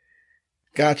don't.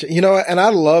 Gotcha. And I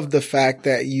love the fact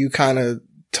that you kind of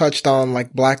touched on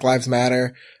like Black Lives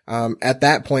Matter, at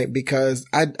that point, because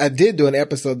I did do an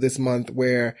episode this month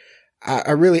where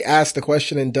I really asked the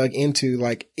question and dug into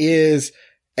like, is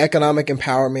economic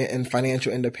empowerment and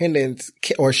financial independence,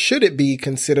 or should it be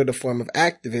considered a form of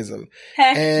activism?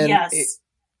 Heck, yes.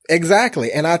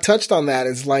 Exactly. And I touched on that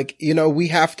as like, we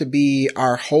have to be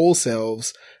our whole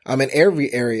selves, in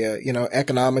every area,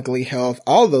 economically, health,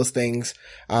 all those things,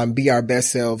 be our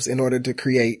best selves in order to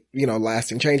create,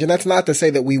 lasting change. And that's not to say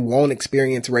that we won't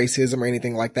experience racism or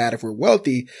anything like that if we're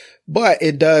wealthy, but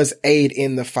it does aid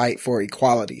in the fight for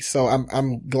equality. So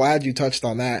I'm glad you touched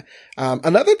on that.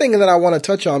 Another thing that I want to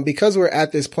touch on, because we're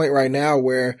at this point right now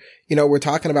where, we're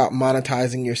talking about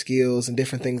monetizing your skills and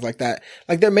different things like that.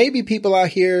 Like there may be people out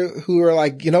here who are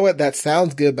like, you know what, that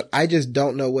sounds good, but I just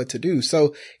don't know what to do.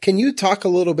 So can you talk a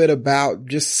little bit about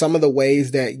just some of the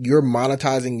ways that you're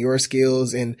monetizing your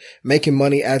skills and making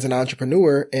money as an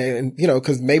entrepreneur? And,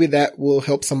 cause maybe that will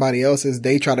help somebody else as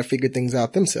they try to figure things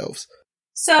out themselves.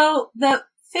 So the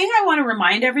thing I want to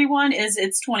remind everyone is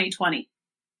it's 2020.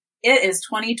 It is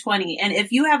 2020. And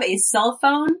if you have a cell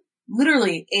phone,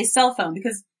 literally a cell phone,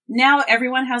 because now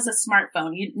everyone has a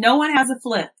smartphone. No one has a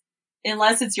flip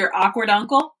unless it's your awkward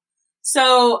uncle.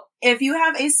 So if you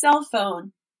have a cell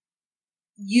phone,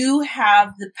 you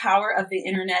have the power of the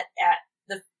internet at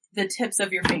the tips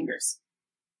of your fingers.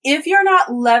 If you're not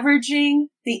leveraging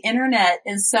the internet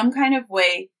in some kind of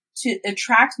way to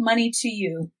attract money to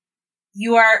you,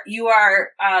 you are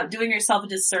doing yourself a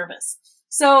disservice.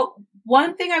 So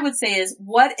one thing I would say is,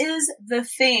 what is the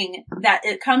thing that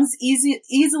it comes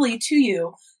easily to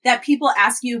you that people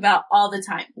ask you about all the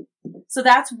time? So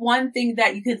that's one thing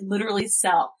that you could literally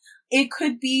sell. It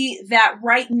could be that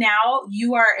right now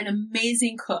you are an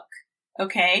amazing cook.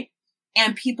 Okay.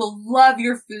 And people love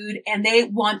your food and they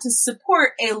want to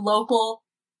support a local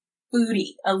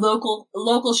foodie, a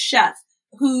local chef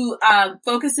who,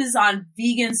 focuses on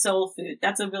vegan soul food.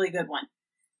 That's a really good one.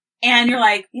 And you're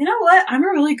like, you know what? I'm a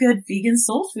really good vegan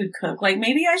soul food cook. Like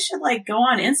maybe I should like go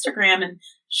on Instagram and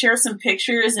share some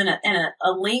pictures and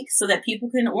a link so that people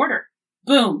can order.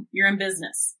 Boom, you're in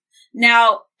business.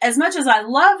 Now, as much as I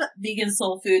love vegan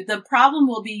soul food, the problem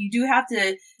will be you have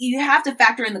to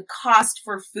factor in the cost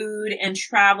for food and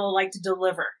travel, like to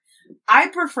deliver. I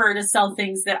prefer to sell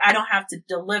things that I don't have to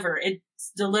deliver.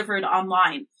 It's delivered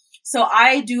online. So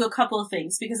I do a couple of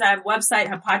things because I have a website, I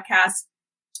have podcasts.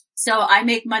 So I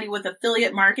make money with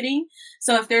affiliate marketing.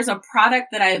 So if there's a product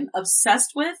that I'm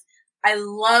obsessed with, I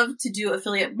love to do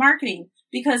affiliate marketing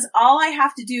because all I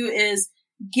have to do is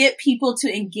get people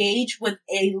to engage with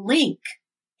a link.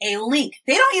 They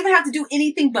don't even have to do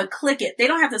anything but click it. They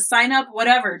don't have to sign up,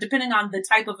 whatever, depending on the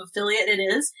type of affiliate it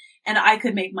is. And I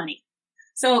could make money.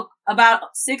 So about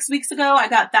 6 weeks ago, I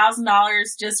got $1,000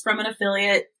 just from an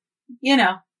affiliate,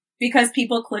 because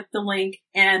people clicked the link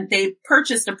and they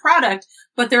purchased a product,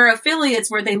 but there are affiliates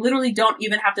where they literally don't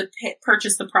even have to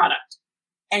purchase the product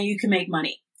and you can make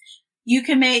money. You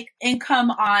can make income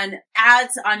on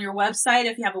ads on your website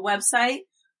if you have a website.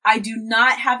 I do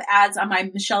not have ads on my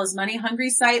Michelle is Money Hungry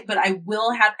site, but I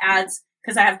will have ads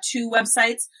because I have 2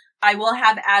 websites. I will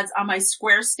have ads on my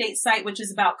Square State site, which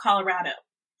is about Colorado.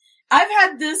 I've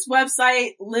had this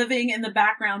website living in the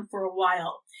background for a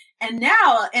while. And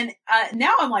now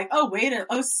I'm like, oh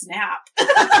snap.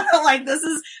 Like this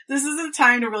is the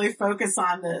time to really focus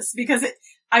on this because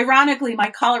ironically, my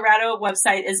Colorado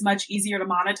website is much easier to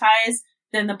monetize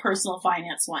than the personal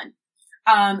finance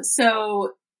one.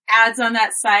 So ads on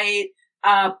that site.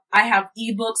 I have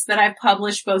ebooks that I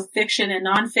publish, both fiction and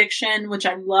nonfiction, which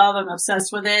I love. I'm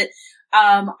obsessed with it.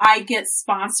 I get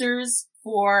sponsors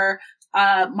for,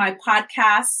 my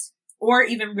podcasts or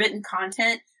even written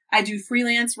content. I do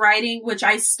freelance writing, which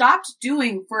I stopped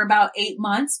doing for about 8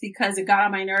 months because it got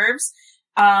on my nerves.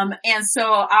 And so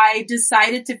I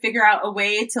decided to figure out a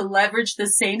way to leverage the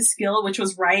same skill, which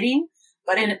was writing,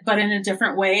 but in a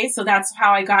different way. So that's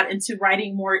how I got into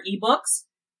writing more ebooks.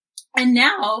 And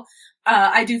now,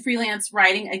 I do freelance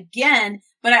writing again,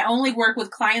 but I only work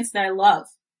with clients that I love.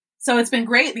 So it's been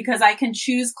great because I can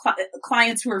choose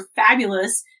clients who are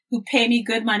fabulous, who pay me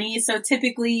good money. So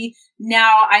typically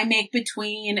now I make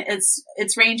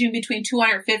it's ranging between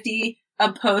 250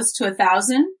 a post to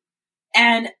 1,000.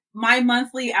 And my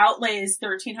monthly outlay is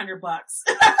 $1,300.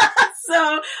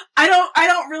 So I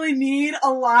don't really need a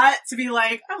lot to be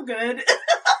like, I'm good.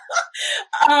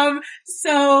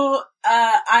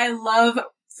 I love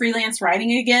freelance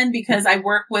writing again because I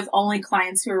work with only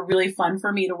clients who are really fun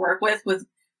for me to work with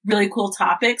really cool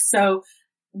topics. So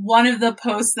one of the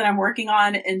posts that I'm working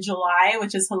on in July,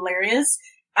 which is hilarious,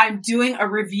 I'm doing a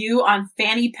review on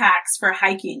fanny packs for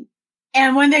hiking.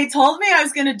 And when they told me I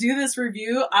was going to do this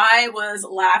review, I was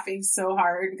laughing so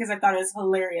hard because I thought it was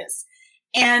hilarious.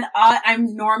 And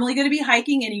I'm normally going to be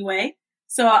hiking anyway,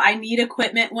 so I need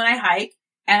equipment when I hike,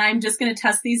 and I'm just going to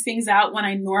test these things out when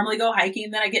I normally go hiking,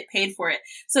 and then I get paid for it.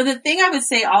 So the thing I would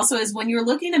say also is when you're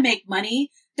looking to make money,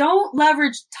 don't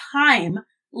leverage time.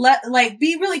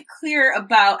 Be really clear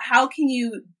about how can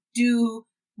you do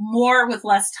more with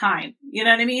less time. You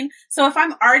know what I mean? So if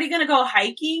I'm already going to go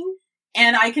hiking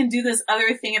and I can do this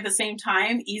other thing at the same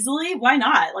time easily, why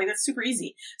not? Like, that's super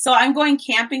easy. So I'm going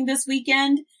camping this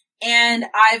weekend, and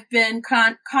I've been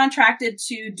contracted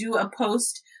to do a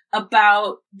post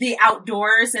about the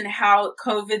outdoors and how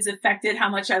COVID's affected how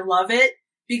much I love it,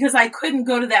 because I couldn't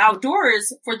go to the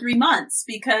outdoors for 3 months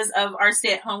because of our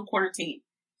stay-at-home quarantine.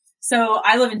 So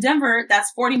I live in Denver.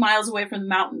 That's 40 miles away from the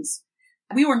mountains.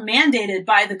 We were mandated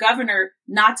by the governor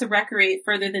not to recreate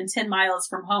further than 10 miles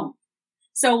from home.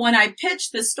 So when I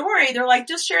pitched the story, they're like,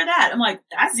 just share that. I'm like,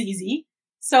 that's easy.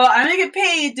 So I'm going to get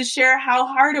paid to share how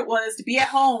hard it was to be at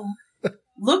home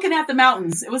looking at the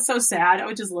mountains. It was so sad. I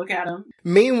would just look at them.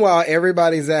 Meanwhile,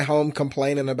 everybody's at home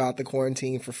complaining about the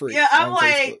quarantine for free. Yeah, I'm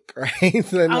like,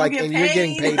 Facebook, right? And you're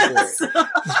getting paid for it. So,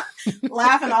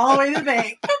 laughing all the way to the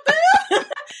bank.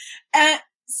 And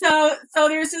so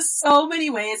there's just so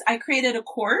many ways. I created a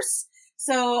course.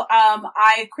 So,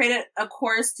 I created a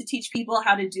course to teach people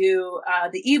how to do,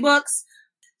 the ebooks.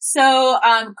 So,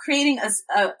 creating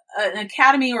an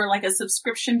academy or like a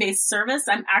subscription-based service.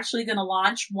 I'm actually going to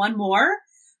launch one more,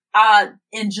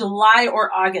 in July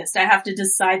or August. I have to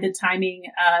decide the timing,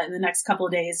 in the next couple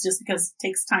of days just because it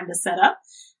takes time to set up.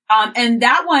 And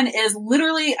that one is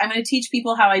literally, I'm going to teach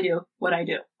people how I do what I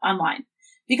do online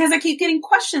because I keep getting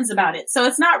questions about it. So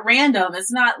it's not random.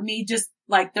 It's not me just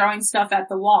like throwing stuff at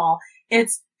the wall.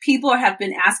 It's people have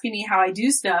been asking me how I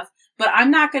do stuff. But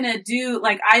I'm not going to do,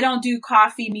 I don't do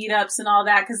coffee meetups and all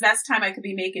that because that's time I could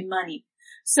be making money.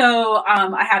 So,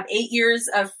 I have 8 years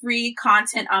of free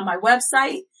content on my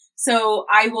website. So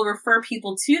I will refer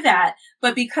people to that.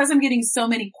 But because I'm getting so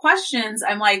many questions,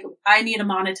 I'm like, I need to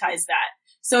monetize that.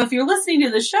 So if you're listening to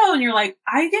the show and you're like,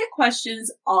 I get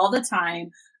questions all the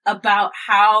time about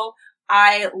how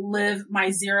I live my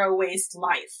zero waste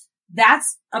life.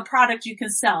 That's a product you can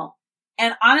sell.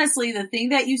 And honestly, the thing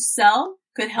that you sell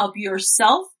could help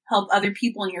yourself, help other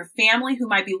people in your family who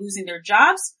might be losing their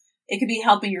jobs. It could be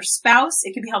helping your spouse.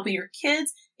 It could be helping your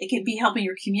kids. It could be helping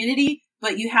your community,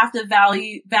 but you have to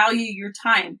value your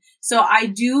time. So I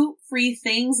do free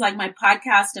things like my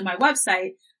podcast and my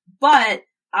website, but,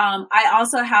 I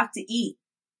also have to eat.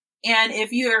 And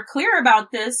if you're clear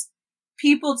about this,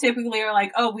 people typically are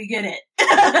like, oh, we get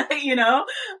it. You know,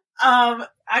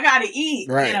 I gotta eat,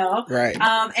 right, you know, right.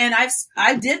 And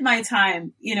I did my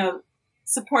time, you know,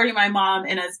 supporting my mom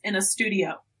in a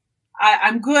studio.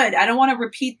 I'm good. I don't want to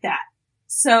repeat that.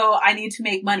 So I need to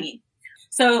make money.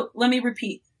 So let me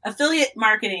repeat: affiliate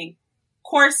marketing,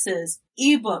 courses,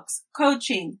 ebooks,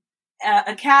 coaching,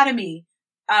 academy,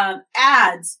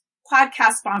 ads,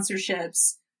 podcast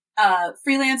sponsorships,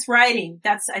 freelance writing.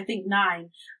 That's, I think, 9.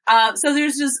 So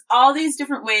there's just all these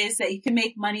different ways that you can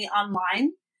make money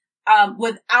online,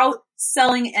 without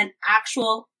selling an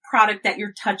actual product that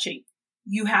you're touching.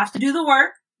 You have to do the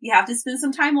work. You have to spend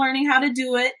some time learning how to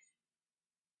do it.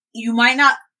 You might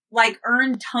not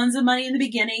earn tons of money in the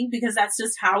beginning because that's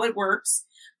just how it works.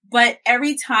 But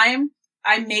every time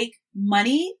I make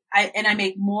money, I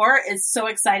make more, it's so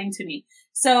exciting to me.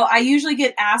 So I usually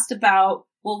get asked about,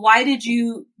 well, why did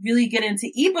you really get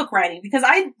into ebook writing? Because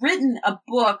I'd written a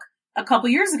book a couple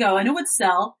years ago and it would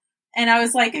sell and I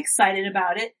was excited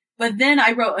about it. But then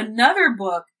I wrote another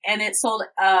book and it sold,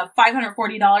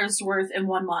 $540 worth in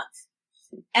 1 month.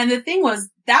 And the thing was,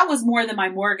 that was more than my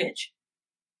mortgage.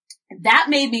 That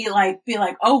made me be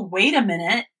like, oh, wait a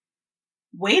minute,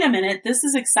 this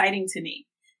is exciting to me.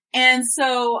 And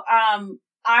so,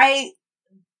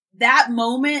 that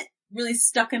moment really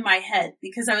stuck in my head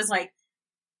because I was like,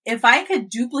 if I could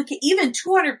duplicate even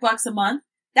 $200 a month,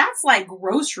 that's like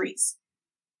groceries.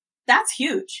 that's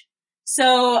huge.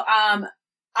 So,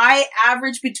 I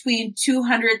average between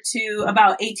 $200 to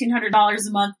about $1,800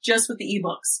 a month just with the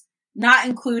ebooks, not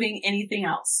including anything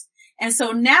else. And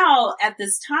so now at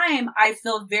this time, I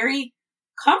feel very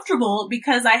comfortable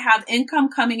because I have income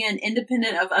coming in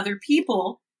independent of other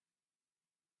people.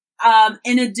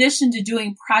 In addition to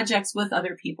doing projects with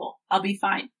other people, I'll be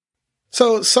fine.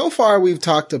 So far we've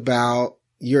talked about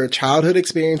your childhood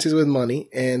experiences with money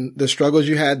and the struggles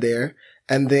you had there.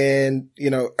 And then,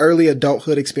 early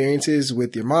adulthood experiences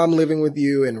with your mom living with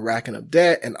you and racking up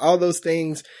debt and all those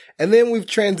things. And then we've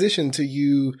transitioned to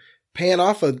you paying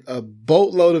off a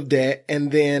boatload of debt.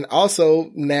 And then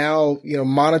also now,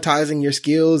 monetizing your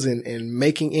skills and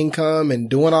making income and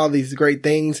doing all these great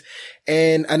things.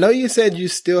 And I know you said you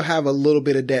still have a little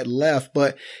bit of debt left,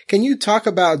 but can you talk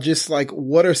about just like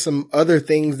what are some other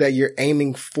things that you're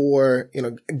aiming for,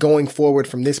 going forward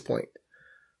from this point?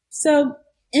 So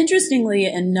interestingly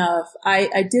enough, I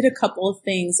did a couple of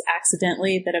things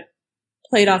accidentally that have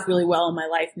played off really well in my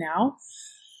life now.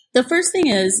 The first thing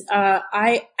is,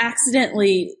 I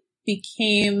accidentally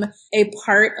became a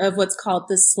part of what's called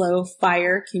the Slow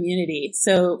FIRE community.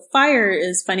 So FIRE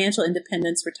is Financial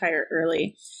Independence, Retire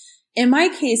Early. In my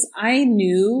case, I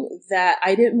knew that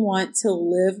I didn't want to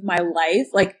live my life.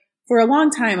 Like for a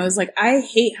long time, I was like, I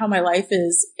hate how my life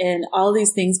is and all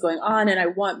these things going on. And I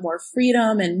want more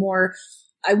freedom and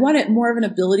I wanted more of an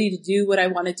ability to do what I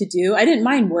wanted to do. I didn't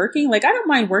mind working. Like I don't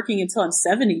mind working until I'm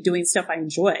 70 doing stuff I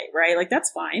enjoy, right? Like that's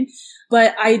fine.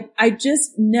 But I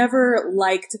just never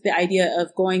liked the idea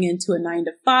of going into a 9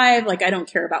 to 5. Like I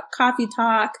don't care about coffee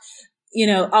talk,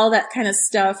 all that kind of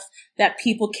stuff that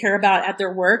people care about at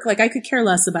their work. Like I could care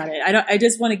less about it. I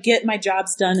just want to get my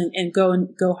jobs done and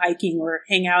go hiking or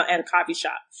hang out at a coffee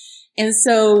shop. And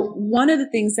so one of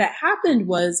the things that happened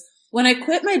was, when I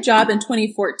quit my job in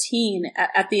 2014,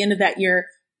 at the end of that year,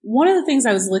 one of the things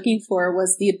I was looking for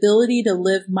was the ability to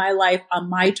live my life on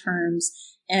my terms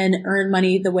and earn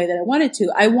money the way that I wanted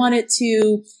to. I wanted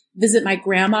to visit my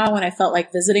grandma when I felt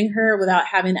like visiting her without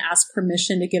having to ask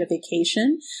permission to get a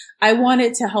vacation. I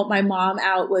wanted to help my mom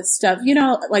out with stuff,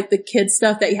 like the kid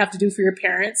stuff that you have to do for your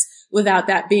parents without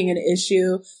that being an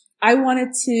issue. I wanted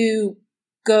to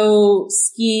go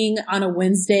skiing on a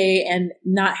Wednesday and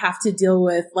not have to deal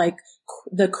with like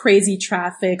the crazy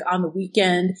traffic on the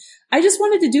weekend. I just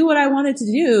wanted to do what I wanted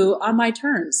to do on my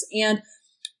terms. And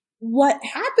what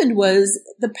happened was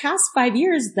the past 5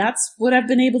 years, that's what I've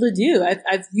been able to do.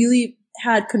 I've really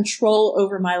had control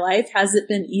over my life. Has it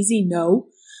been easy? No.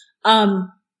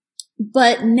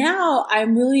 But now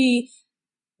I'm really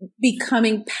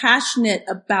becoming passionate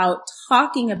about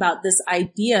talking about this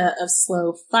idea of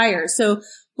slow FIRE. So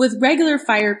with regular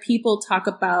FIRE, people talk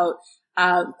about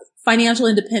financial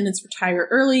independence, retire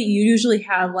early. You usually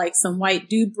have like some white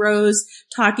dude bros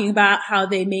talking about how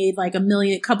they made like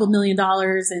a couple $1 million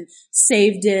and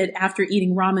saved it after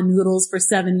eating ramen noodles for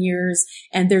 7 years,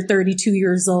 and they're 32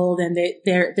 years old and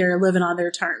they're living on their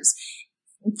terms.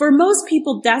 For most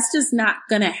people, that's just not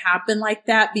going to happen like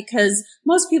that because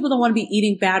most people don't want to be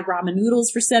eating bad ramen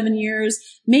noodles for 7 years.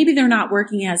 Maybe they're not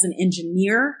working as an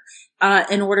engineer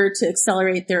in order to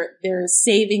accelerate their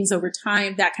savings over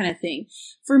time, that kind of thing.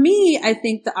 For me, I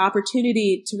think the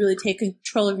opportunity to really take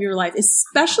control of your life,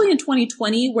 especially in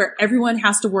 2020 where everyone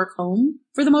has to work home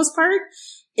for the most part,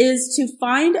 is to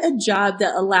find a job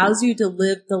that allows you to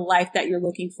live the life that you're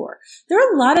looking for. There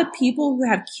are a lot of people who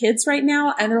have kids right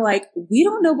now and they're like, we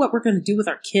don't know what we're going to do with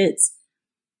our kids,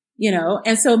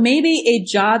 and so maybe a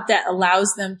job that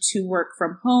allows them to work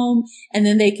from home and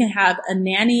then they can have a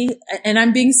nanny. And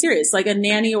I'm being serious, like a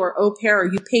nanny or au pair,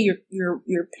 or you pay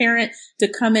your parent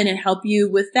to come in and help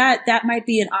you with that. That might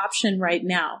be an option right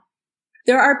now.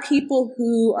 There are people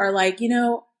who are like,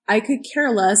 I could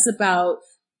care less about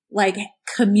like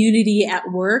community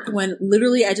at work when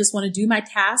literally I just want to do my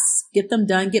tasks, get them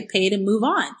done, get paid and move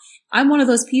on. I'm one of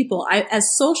those people.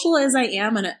 As social as I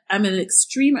am, and I'm an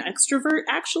extreme extrovert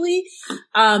actually.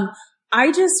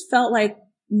 I just felt like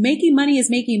making money is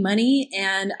making money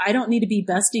and I don't need to be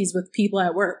besties with people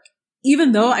at work.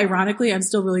 Even though ironically, I'm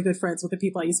still really good friends with the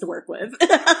people I used to work with.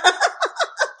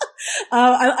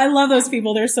 I love those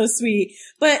people. They're so sweet.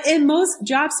 But in most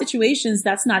job situations,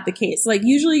 that's not the case. Like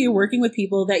usually you're working with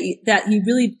people that you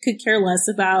really could care less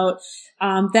about,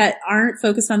 that aren't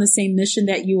focused on the same mission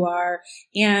that you are.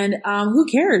 And, who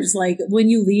cares? Like when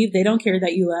you leave, they don't care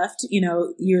that you left,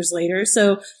 years later.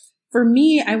 So for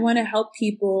me, I want to help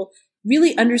people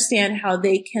really understand how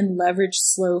they can leverage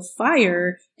slow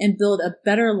fire and build a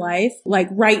better life, like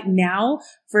right now,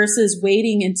 versus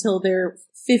waiting until they're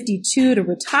 52 to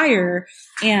retire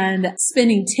and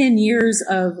spending 10 years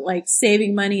of like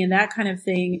saving money and that kind of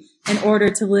thing in order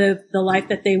to live the life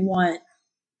that they want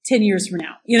 10 years from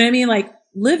now. You know what I mean? Like,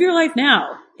 live your life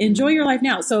now. Enjoy your life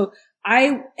now. So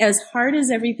as hard as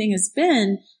everything has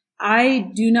been, I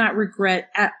do not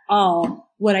regret at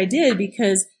all what I did,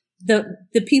 because the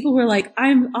people who are like,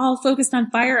 I'm all focused on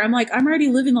fire. I'm like, I'm already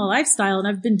living the lifestyle and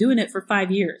I've been doing it for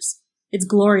 5 years. It's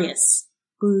glorious.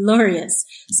 Glorious.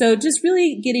 So just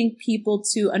really getting people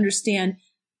to understand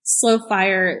slow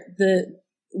fire,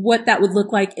 what that would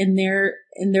look like in their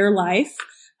life,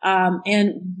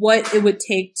 and what it would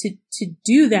take to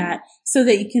do that, so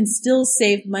that you can still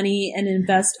save money and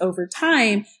invest over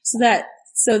time, so that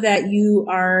you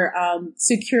are,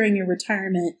 securing your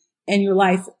retirement and your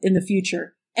life in the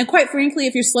future. And quite frankly,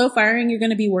 if you're slow firing, you're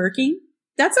going to be working.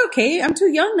 That's okay. I'm too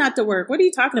young not to work. What are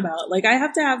you talking about? Like, I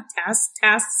have to have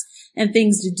tasks and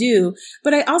things to do.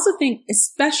 But I also think,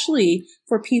 especially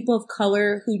for people of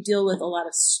color who deal with a lot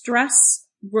of stress,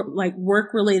 like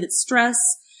work-related stress,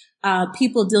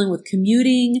 people dealing with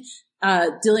commuting,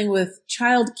 dealing with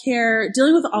childcare,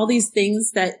 dealing with all these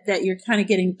things that you're kind of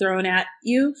getting thrown at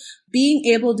you, being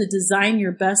able to design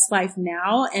your best life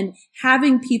now and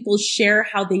having people share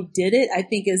how they did it, I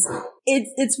think it's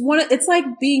like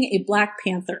being a Black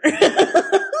Panther.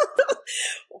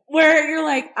 Where you're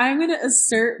like, I'm going to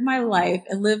assert my life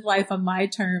and live life on my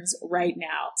terms right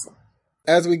now.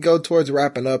 As we go towards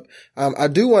wrapping up, I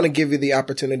do want to give you the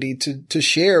opportunity to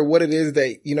share what it is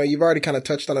that, you've already kind of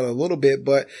touched on it a little bit,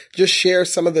 but just share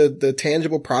some of the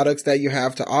tangible products that you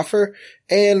have to offer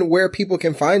and where people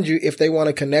can find you if they want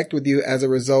to connect with you as a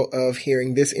result of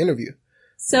hearing this interview.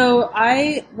 So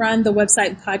I run the website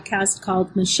and podcast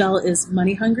called Michelle is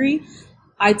Money Hungry.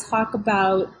 I talk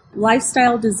about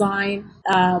lifestyle design,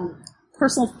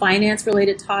 personal finance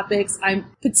related topics. I'm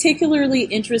particularly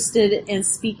interested in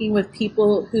speaking with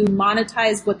people who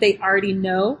monetize what they already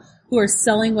know, who are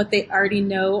selling what they already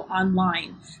know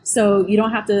online. So you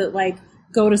don't have to like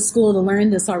go to school to learn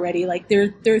this already. Like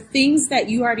there are things that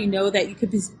you already know that you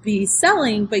could be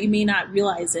selling, but you may not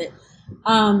realize it.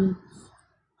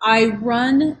 I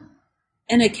run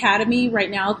an academy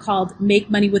right now called Make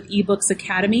Money with eBooks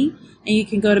Academy. And you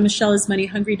can go to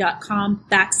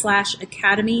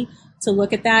michelleismoneyhungry.com/academy to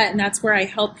look at that. And that's where I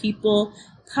help people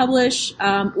publish,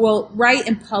 write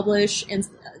and publish in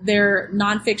their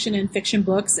nonfiction and fiction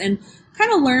books and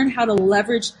kind of learn how to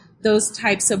leverage those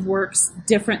types of works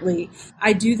differently.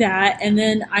 I do that. And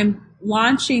then I'm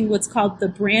launching what's called the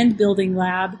Brand Building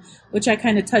Lab, which I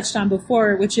kind of touched on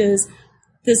before, which is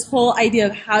this whole idea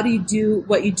of how do you do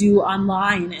what you do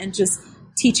online and just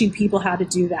teaching people how to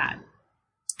do that.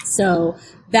 So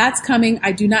that's coming.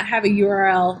 I do not have a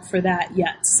URL for that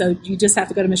yet. So you just have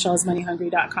to go to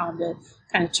michelleismoneyhungry.com to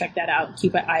kind of check that out and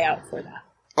keep an eye out for that.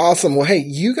 Awesome. Well, hey,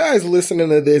 you guys listening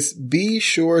to this, be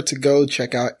sure to go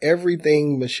check out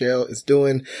everything Michelle is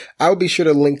doing. I'll be sure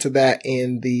to link to that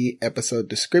in the episode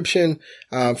description,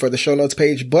 for the show notes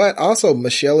page, but also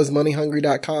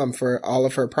michelleismoneyhungry.com for all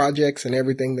of her projects and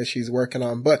everything that she's working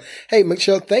on. But hey,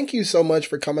 Michelle, thank you so much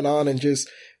for coming on and just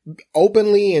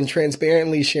openly and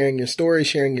transparently sharing your story,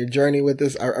 sharing your journey with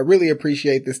us. I really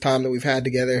appreciate this time that we've had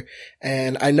together.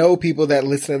 And I know people that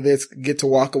listen to this get to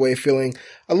walk away feeling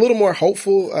a little more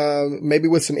hopeful, maybe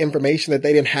with some information that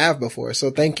they didn't have before. So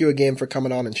thank you again for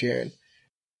coming on and sharing.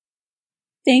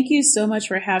 Thank you so much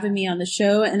for having me on the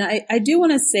show. And I do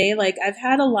want to say, like, I've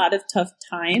had a lot of tough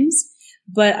times,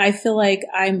 but I feel like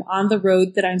I'm on the road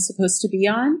that I'm supposed to be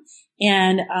on.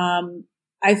 And,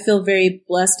 I feel very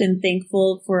blessed and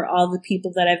thankful for all the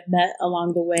people that I've met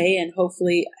along the way and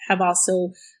hopefully have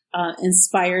also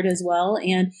inspired as well.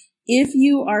 And if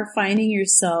you are finding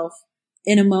yourself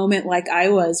in a moment like I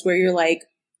was, where you're like,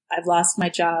 I've lost my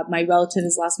job, my relative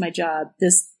has lost my job,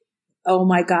 oh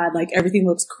my God, like everything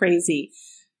looks crazy.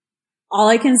 All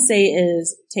I can say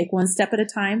is take one step at a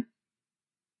time,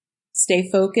 stay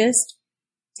focused,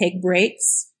 take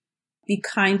breaks. Be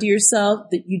kind to yourself,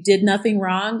 that you did nothing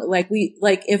wrong.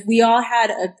 If we all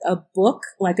had a book,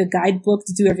 like a guidebook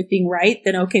to do everything right,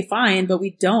 then okay, fine, but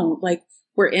we don't. Like,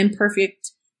 we're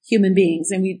imperfect human beings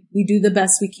and we do the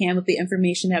best we can with the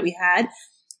information that we had.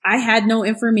 I had no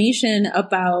information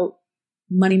about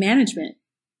money management.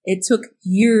 It took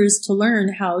years to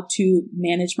learn how to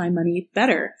manage my money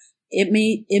better. It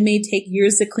may take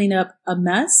years to clean up a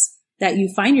mess that you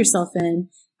find yourself in.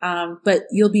 But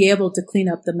you'll be able to clean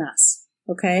up the mess.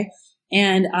 Okay.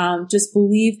 And, just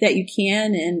believe that you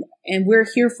can. And we're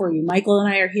here for you. Michael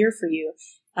and I are here for you.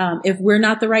 If we're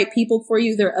not the right people for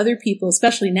you, there are other people,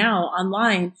 especially now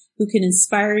online, who can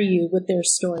inspire you with their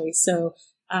story. So,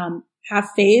 have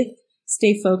faith,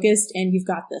 stay focused, and you've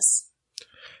got this.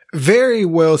 Very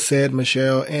well said,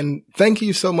 Michelle. And thank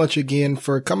you so much again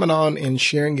for coming on and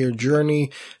sharing your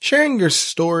journey, sharing your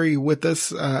story with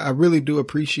us. I really do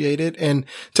appreciate it. And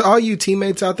to all you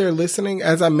teammates out there listening,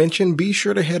 as I mentioned, be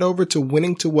sure to head over to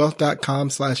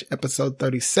winningtowealth.com/episode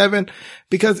 37,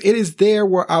 because it is there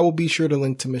where I will be sure to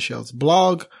link to Michelle's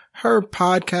blog, her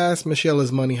podcast, Michelle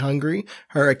is Money Hungry,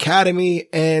 her academy,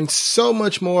 and so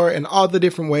much more, and all the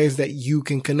different ways that you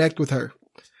can connect with her.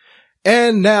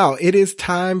 And now it is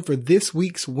time for this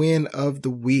week's win of the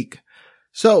week.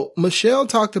 So Michelle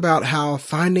talked about how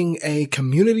finding a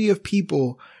community of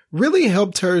people really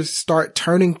helped her start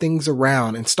turning things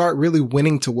around and start really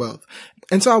winning to wealth.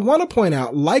 And so I want to point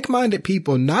out, like-minded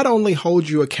people not only hold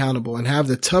you accountable and have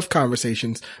the tough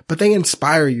conversations, but they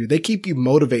inspire you. They keep you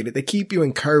motivated. They keep you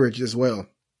encouraged as well.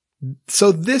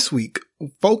 So this week,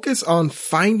 focus on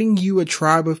finding you a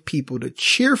tribe of people to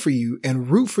cheer for you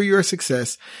and root for your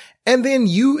success. And then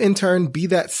you in turn be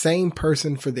that same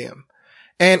person for them.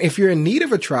 And if you're in need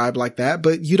of a tribe like that,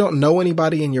 but you don't know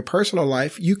anybody in your personal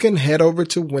life, you can head over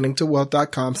to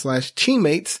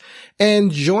winningtowealth.com/teammates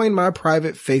and join my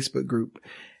private Facebook group.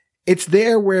 It's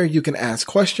there where you can ask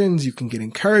questions, you can get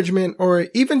encouragement, or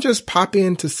even just pop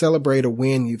in to celebrate a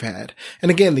win you've had. And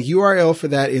again, the URL for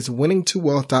that is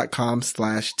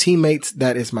winningtowealth.com/teammates.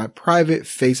 That is my private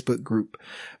Facebook group.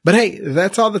 But hey,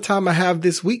 that's all the time I have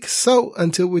this week. So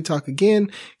until we talk again,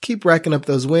 keep racking up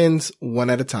those wins one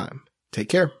at a time. Take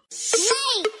care.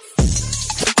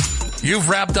 You've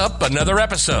wrapped up another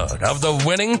episode of the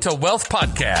Winning to Wealth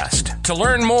podcast. To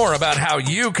learn more about how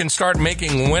you can start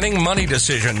making winning money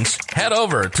decisions, head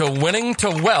over to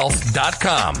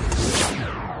winningtowealth.com.